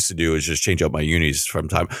what I used to do is just change up my unis from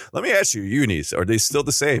time. Let me ask you, unis, are they still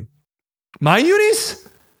the same? My unis?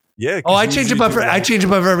 Yeah. Oh, I change them up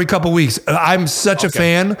every couple of weeks. I'm such a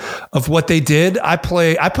fan of what they did. I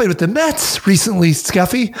played with the Mets recently,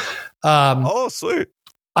 Scuffy. Sweet.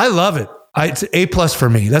 I love it. It's A+ for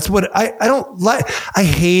me. That's what I don't like. I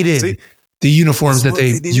hated the uniforms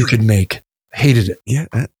that you could make. Hated it. Yeah.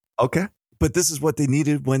 Okay. But this is what they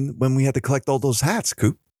needed when we had to collect all those hats,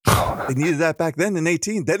 Coop. They needed that back then in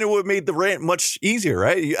 18. Then it would have made the rant much easier,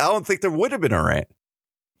 right? I don't think there would have been a rant.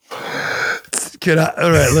 All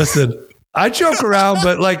right, listen. I joke around,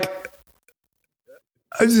 but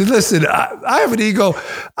listen, I have an ego.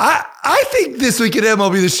 I think this week at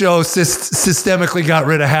MLB The Show systemically got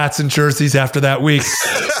rid of hats and jerseys after that week.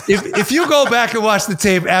 If you go back and watch the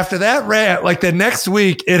tape after that rant, like the next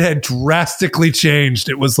week, it had drastically changed.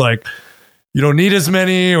 It was like, you don't need as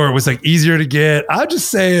many, or it was like easier to get. I'm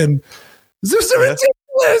just saying, this is ridiculous.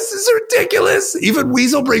 This is ridiculous. Even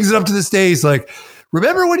Weasel brings it up to this day. He's like,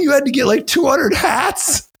 remember when you had to get like 200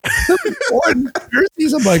 hats?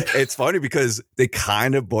 Jerseys? I'm like, it's funny because they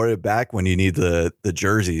kind of brought it back when you need the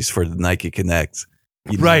jerseys for the Nike Connect.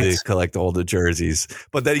 You need to collect all the jerseys,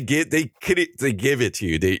 but they give it to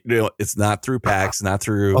you. It's not through packs, not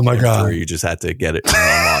through. Oh my God! You just had to get it and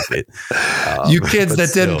unlock it. You kids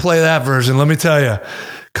that didn't play that version, let me tell you,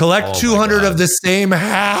 collect 200 of the same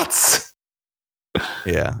hats.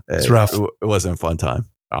 Yeah, it's rough. It wasn't a fun time.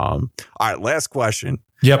 All right, last question.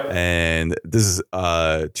 Yep. And this is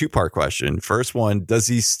a 2-part question. First one,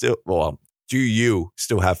 do you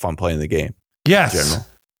still have fun playing the game? Yes.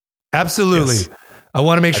 Absolutely. Yes. I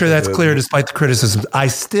want to make sure that's clear despite the criticisms. I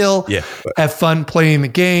still have fun playing the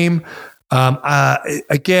game.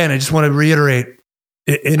 Again, I just want to reiterate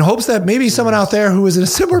in hopes that maybe someone out there who is in a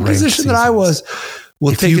similar position that I was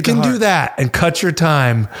will take it to heart. Do that and cut your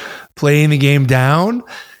time playing the game down.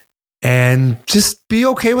 And just be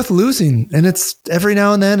okay with losing. And it's every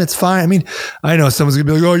now and then, it's fine. I mean, I know someone's going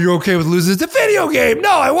to be like, oh, you're okay with losing. It's a video game. No,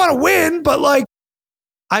 I want to win. But like,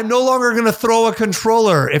 I'm no longer going to throw a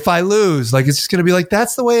controller if I lose. Like, it's just going to be like,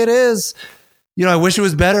 that's the way it is. I wish it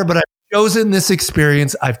was better, but I've chosen this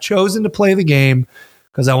experience. I've chosen to play the game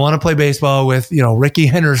because I want to play baseball with, Ricky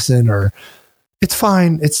Henderson, or it's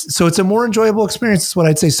fine. It's a more enjoyable experience is what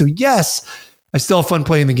I'd say. So yes, I still have fun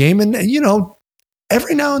playing the game. And,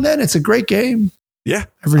 every now and then, it's a great game. Yeah,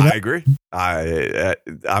 I agree.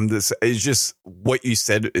 I'm this. It's just what you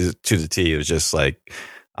said is to the T. It was just like,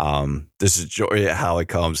 this is joy how it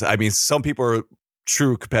comes. I mean, some people are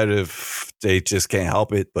true competitive; they just can't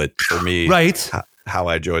help it. But for me, how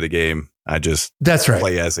I enjoy the game, I just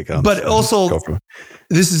play as it comes. But also,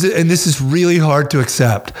 this is really hard to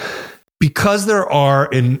accept because there are,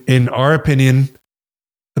 in our opinion,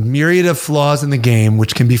 a myriad of flaws in the game,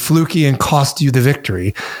 which can be fluky and cost you the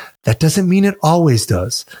victory. That doesn't mean it always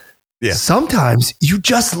does. Yeah. Sometimes you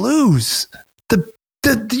just lose.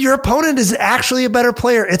 Your opponent is actually a better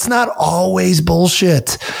player. It's not always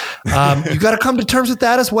bullshit. You got to come to terms with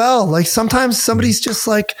that as well. Like sometimes somebody's just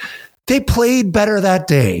like, they played better that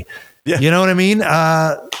day. Yeah. You know what I mean?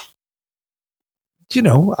 I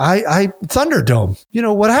Thunderdome.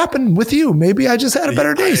 What happened with you? Maybe I just had a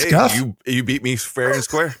better day, Scuff. You beat me fair and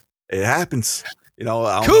square. It happens.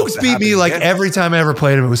 Cougs beat me like every time I ever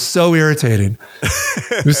played him. It was so irritating.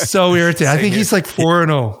 I think he's like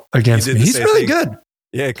 4-0 against me. He's really good.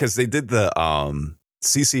 Yeah, because they did the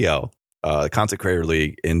CCL, Content Creator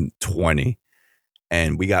League in 20,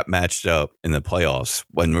 and we got matched up in the playoffs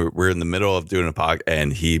when we're in the middle of doing a podcast,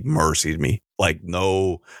 and he mercied me. Like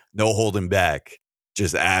no holding back.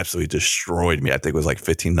 Just absolutely destroyed me. I think it was like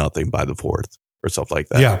 15-0 by the 4th or something like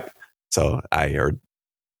that. Yeah. So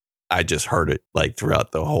I just heard it like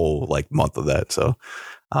throughout the whole like month of that. So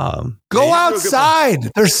Go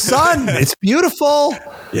outside. There's sun. It's beautiful.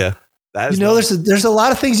 Yeah. There's a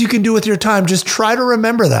lot of things you can do with your time. Just try to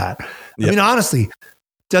remember that. Yep. I mean, honestly,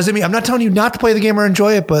 doesn't mean I'm not telling you not to play the game or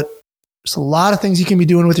enjoy it, but there's a lot of things you can be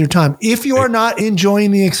doing with your time. If you are not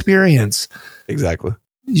enjoying the experience, exactly,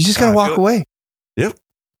 you just gotta walk away. Yep.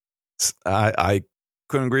 I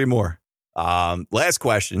couldn't agree more. Last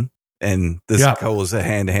question, and this goes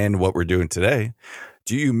hand in hand what we're doing today.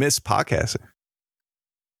 Do you miss podcasting?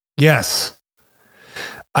 Yes,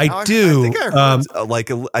 I do. I think I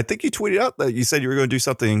heard, I think you tweeted out that you said you were going to do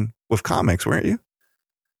something with comics, weren't you?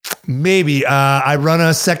 Maybe. I run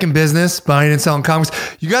a second business, buying and selling comics.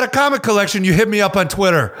 You got a comic collection, you hit me up on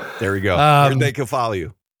Twitter. There we go. Where they can follow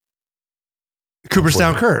you.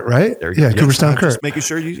 Cooperstown Kurt, right? Yeah, Cooperstown Kurt. Just making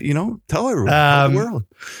sure you tell everyone. Tell the world.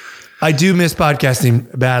 I do miss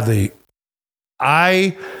podcasting badly.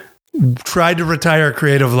 I tried to retire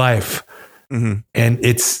Creative Life, and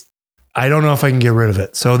I don't know if I can get rid of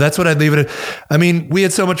it. So that's what I'd leave it at. I mean, we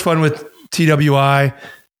had so much fun with TWI. It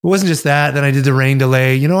wasn't just that. Then I did the rain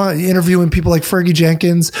delay, interviewing people like Fergie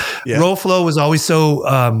Jenkins. Yeah. Roflo was always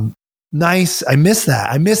so nice. I miss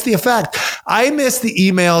that. I miss the effect. I miss the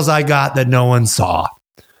emails I got that no one saw,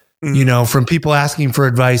 from people asking for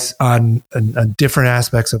advice on different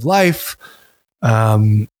aspects of life.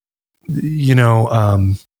 Sorry,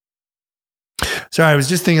 I was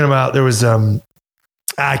just thinking about, there was,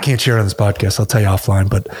 I can't share it on this podcast. I'll tell you offline,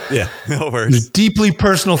 but yeah, no worries. Deeply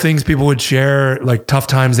personal things people would share, like tough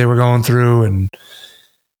times they were going through, and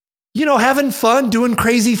having fun, doing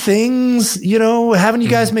crazy things, having you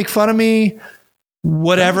guys make fun of me,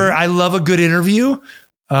 whatever. I love a good interview.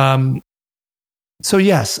 So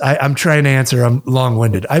yes, I'm trying to answer. I'm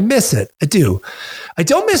long-winded. I miss it. I do. I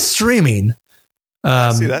don't miss streaming.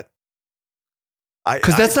 I see that.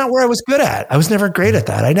 Because that's not where I was good at. I was never great at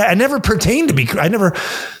that. I never pertained to be. I never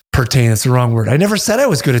pertain. That's the wrong word. I never said I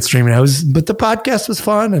was good at streaming. But the podcast was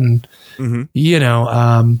fun, and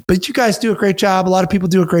but you guys do a great job. A lot of people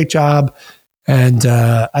do a great job, and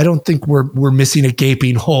I don't think we're missing a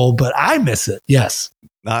gaping hole. But I miss it. Yes,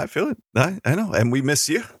 I feel it. I know, and we miss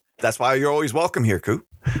you. That's why you're always welcome here, Coop.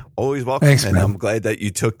 Always welcome. Thanks, and man. I'm glad that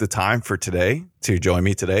you took the time for today to join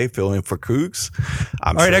me today, filling for Cougs.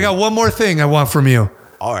 All right, I got one more thing I want from you.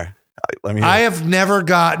 All right. Let me hear I have never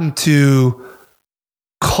gotten to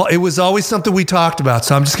call. It was always something we talked about,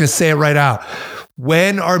 so I'm just going to say it right out.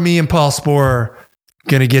 When are me and Paul Sporer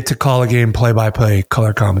going to get to call a game play-by-play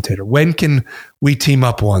color commentator? When can we team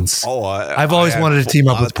up once? I've always wanted to team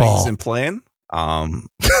up with Paul. In plan.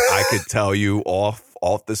 I could tell you off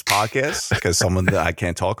this podcast because someone that I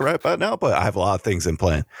can't talk about now, but I have a lot of things in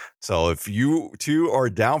plan. So if you two are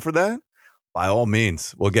down for that, by all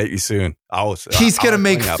means, we'll get you soon. He's going to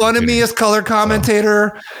make fun of me as color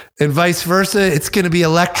commentator and vice versa. It's going to be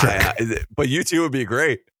electric. But you two would be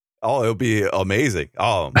great. Oh, it'll be amazing.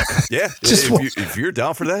 Yeah. if you're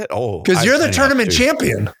down for that. Because you're the tournament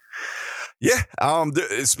champion. Yeah.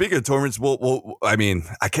 Speaking of tournaments,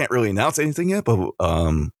 I can't really announce anything yet, but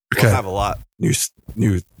we'll have a lot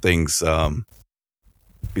new things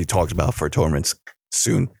be talked about for tournaments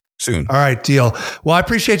soon. All right, deal. Well, I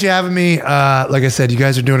appreciate you having me. Like I said, you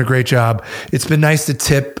guys are doing a great job. It's been nice to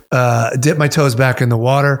dip my toes back in the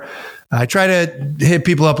water. I try to hit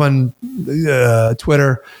people up on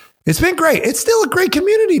Twitter. It's been great. It's still a great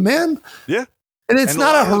community, man. Yeah. And it's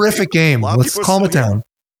not a horrific game. Let's calm it down.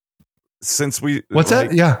 What's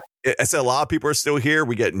that? Yeah. I said a lot of people are still here.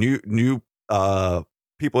 We get new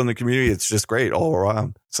people in the community. It's just great all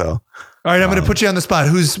around. So, all right, I'm going to put you on the spot.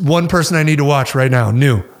 Who's one person I need to watch right now?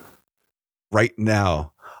 New. Right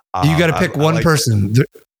now, you got to pick one person.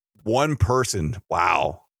 One person.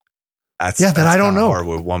 Wow. That's I don't know. Hard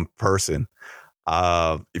with one person.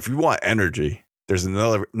 If you want energy, there's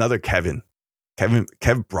another Kevin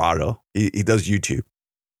Brado. He does YouTube.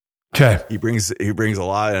 Okay. He brings a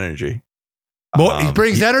lot of energy. He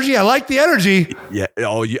brings energy. I like the energy. Yeah.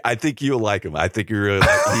 I think you'll like him. I think you really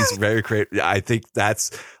he's very creative. I think I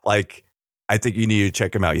think you need to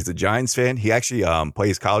check him out. He's a Giants fan. He actually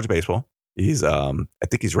plays college baseball. He's I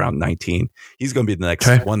think he's around 19. He's going to be the next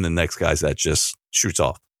one of the next guys that just shoots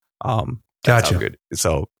off. Gotcha. Good.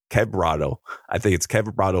 So Kev Brado. I think it's Kev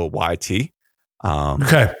Brado YT.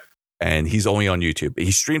 Okay. And he's only on YouTube.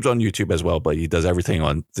 He streams on YouTube as well, but he does everything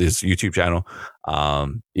on this YouTube channel.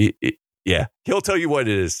 Yeah, he'll tell you what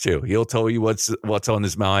it is too. He'll tell you what's on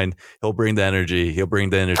his mind. He'll bring the energy. He'll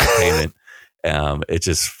bring the entertainment. It's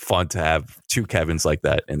just fun to have two Kevins like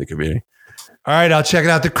that in the community. All right, I'll check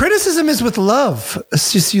it out. The criticism is with love.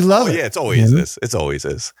 It's just you love it. Yeah, it's always is. It's always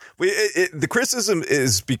is. The criticism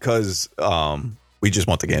is because we just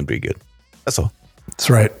want the game to be good. That's all. That's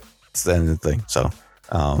right. It's the end of the thing. So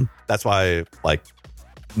that's why I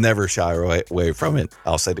never shy away from it.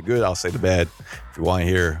 I'll say the good, I'll say the bad. If you want to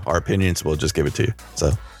hear our opinions, we'll just give it to you.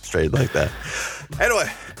 So straight like that. Anyway,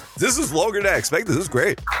 this is longer than I expected. This is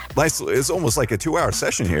great. Nice. It's almost like a 2-hour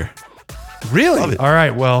session here. Really? All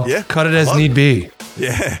right. Well, cut it as need be.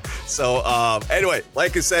 Yeah. So anyway,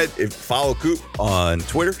 like I said, follow Coop on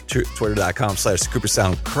Twitter,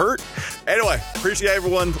 twitter.com/CooperSoundKurt. Anyway, appreciate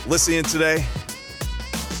everyone listening today.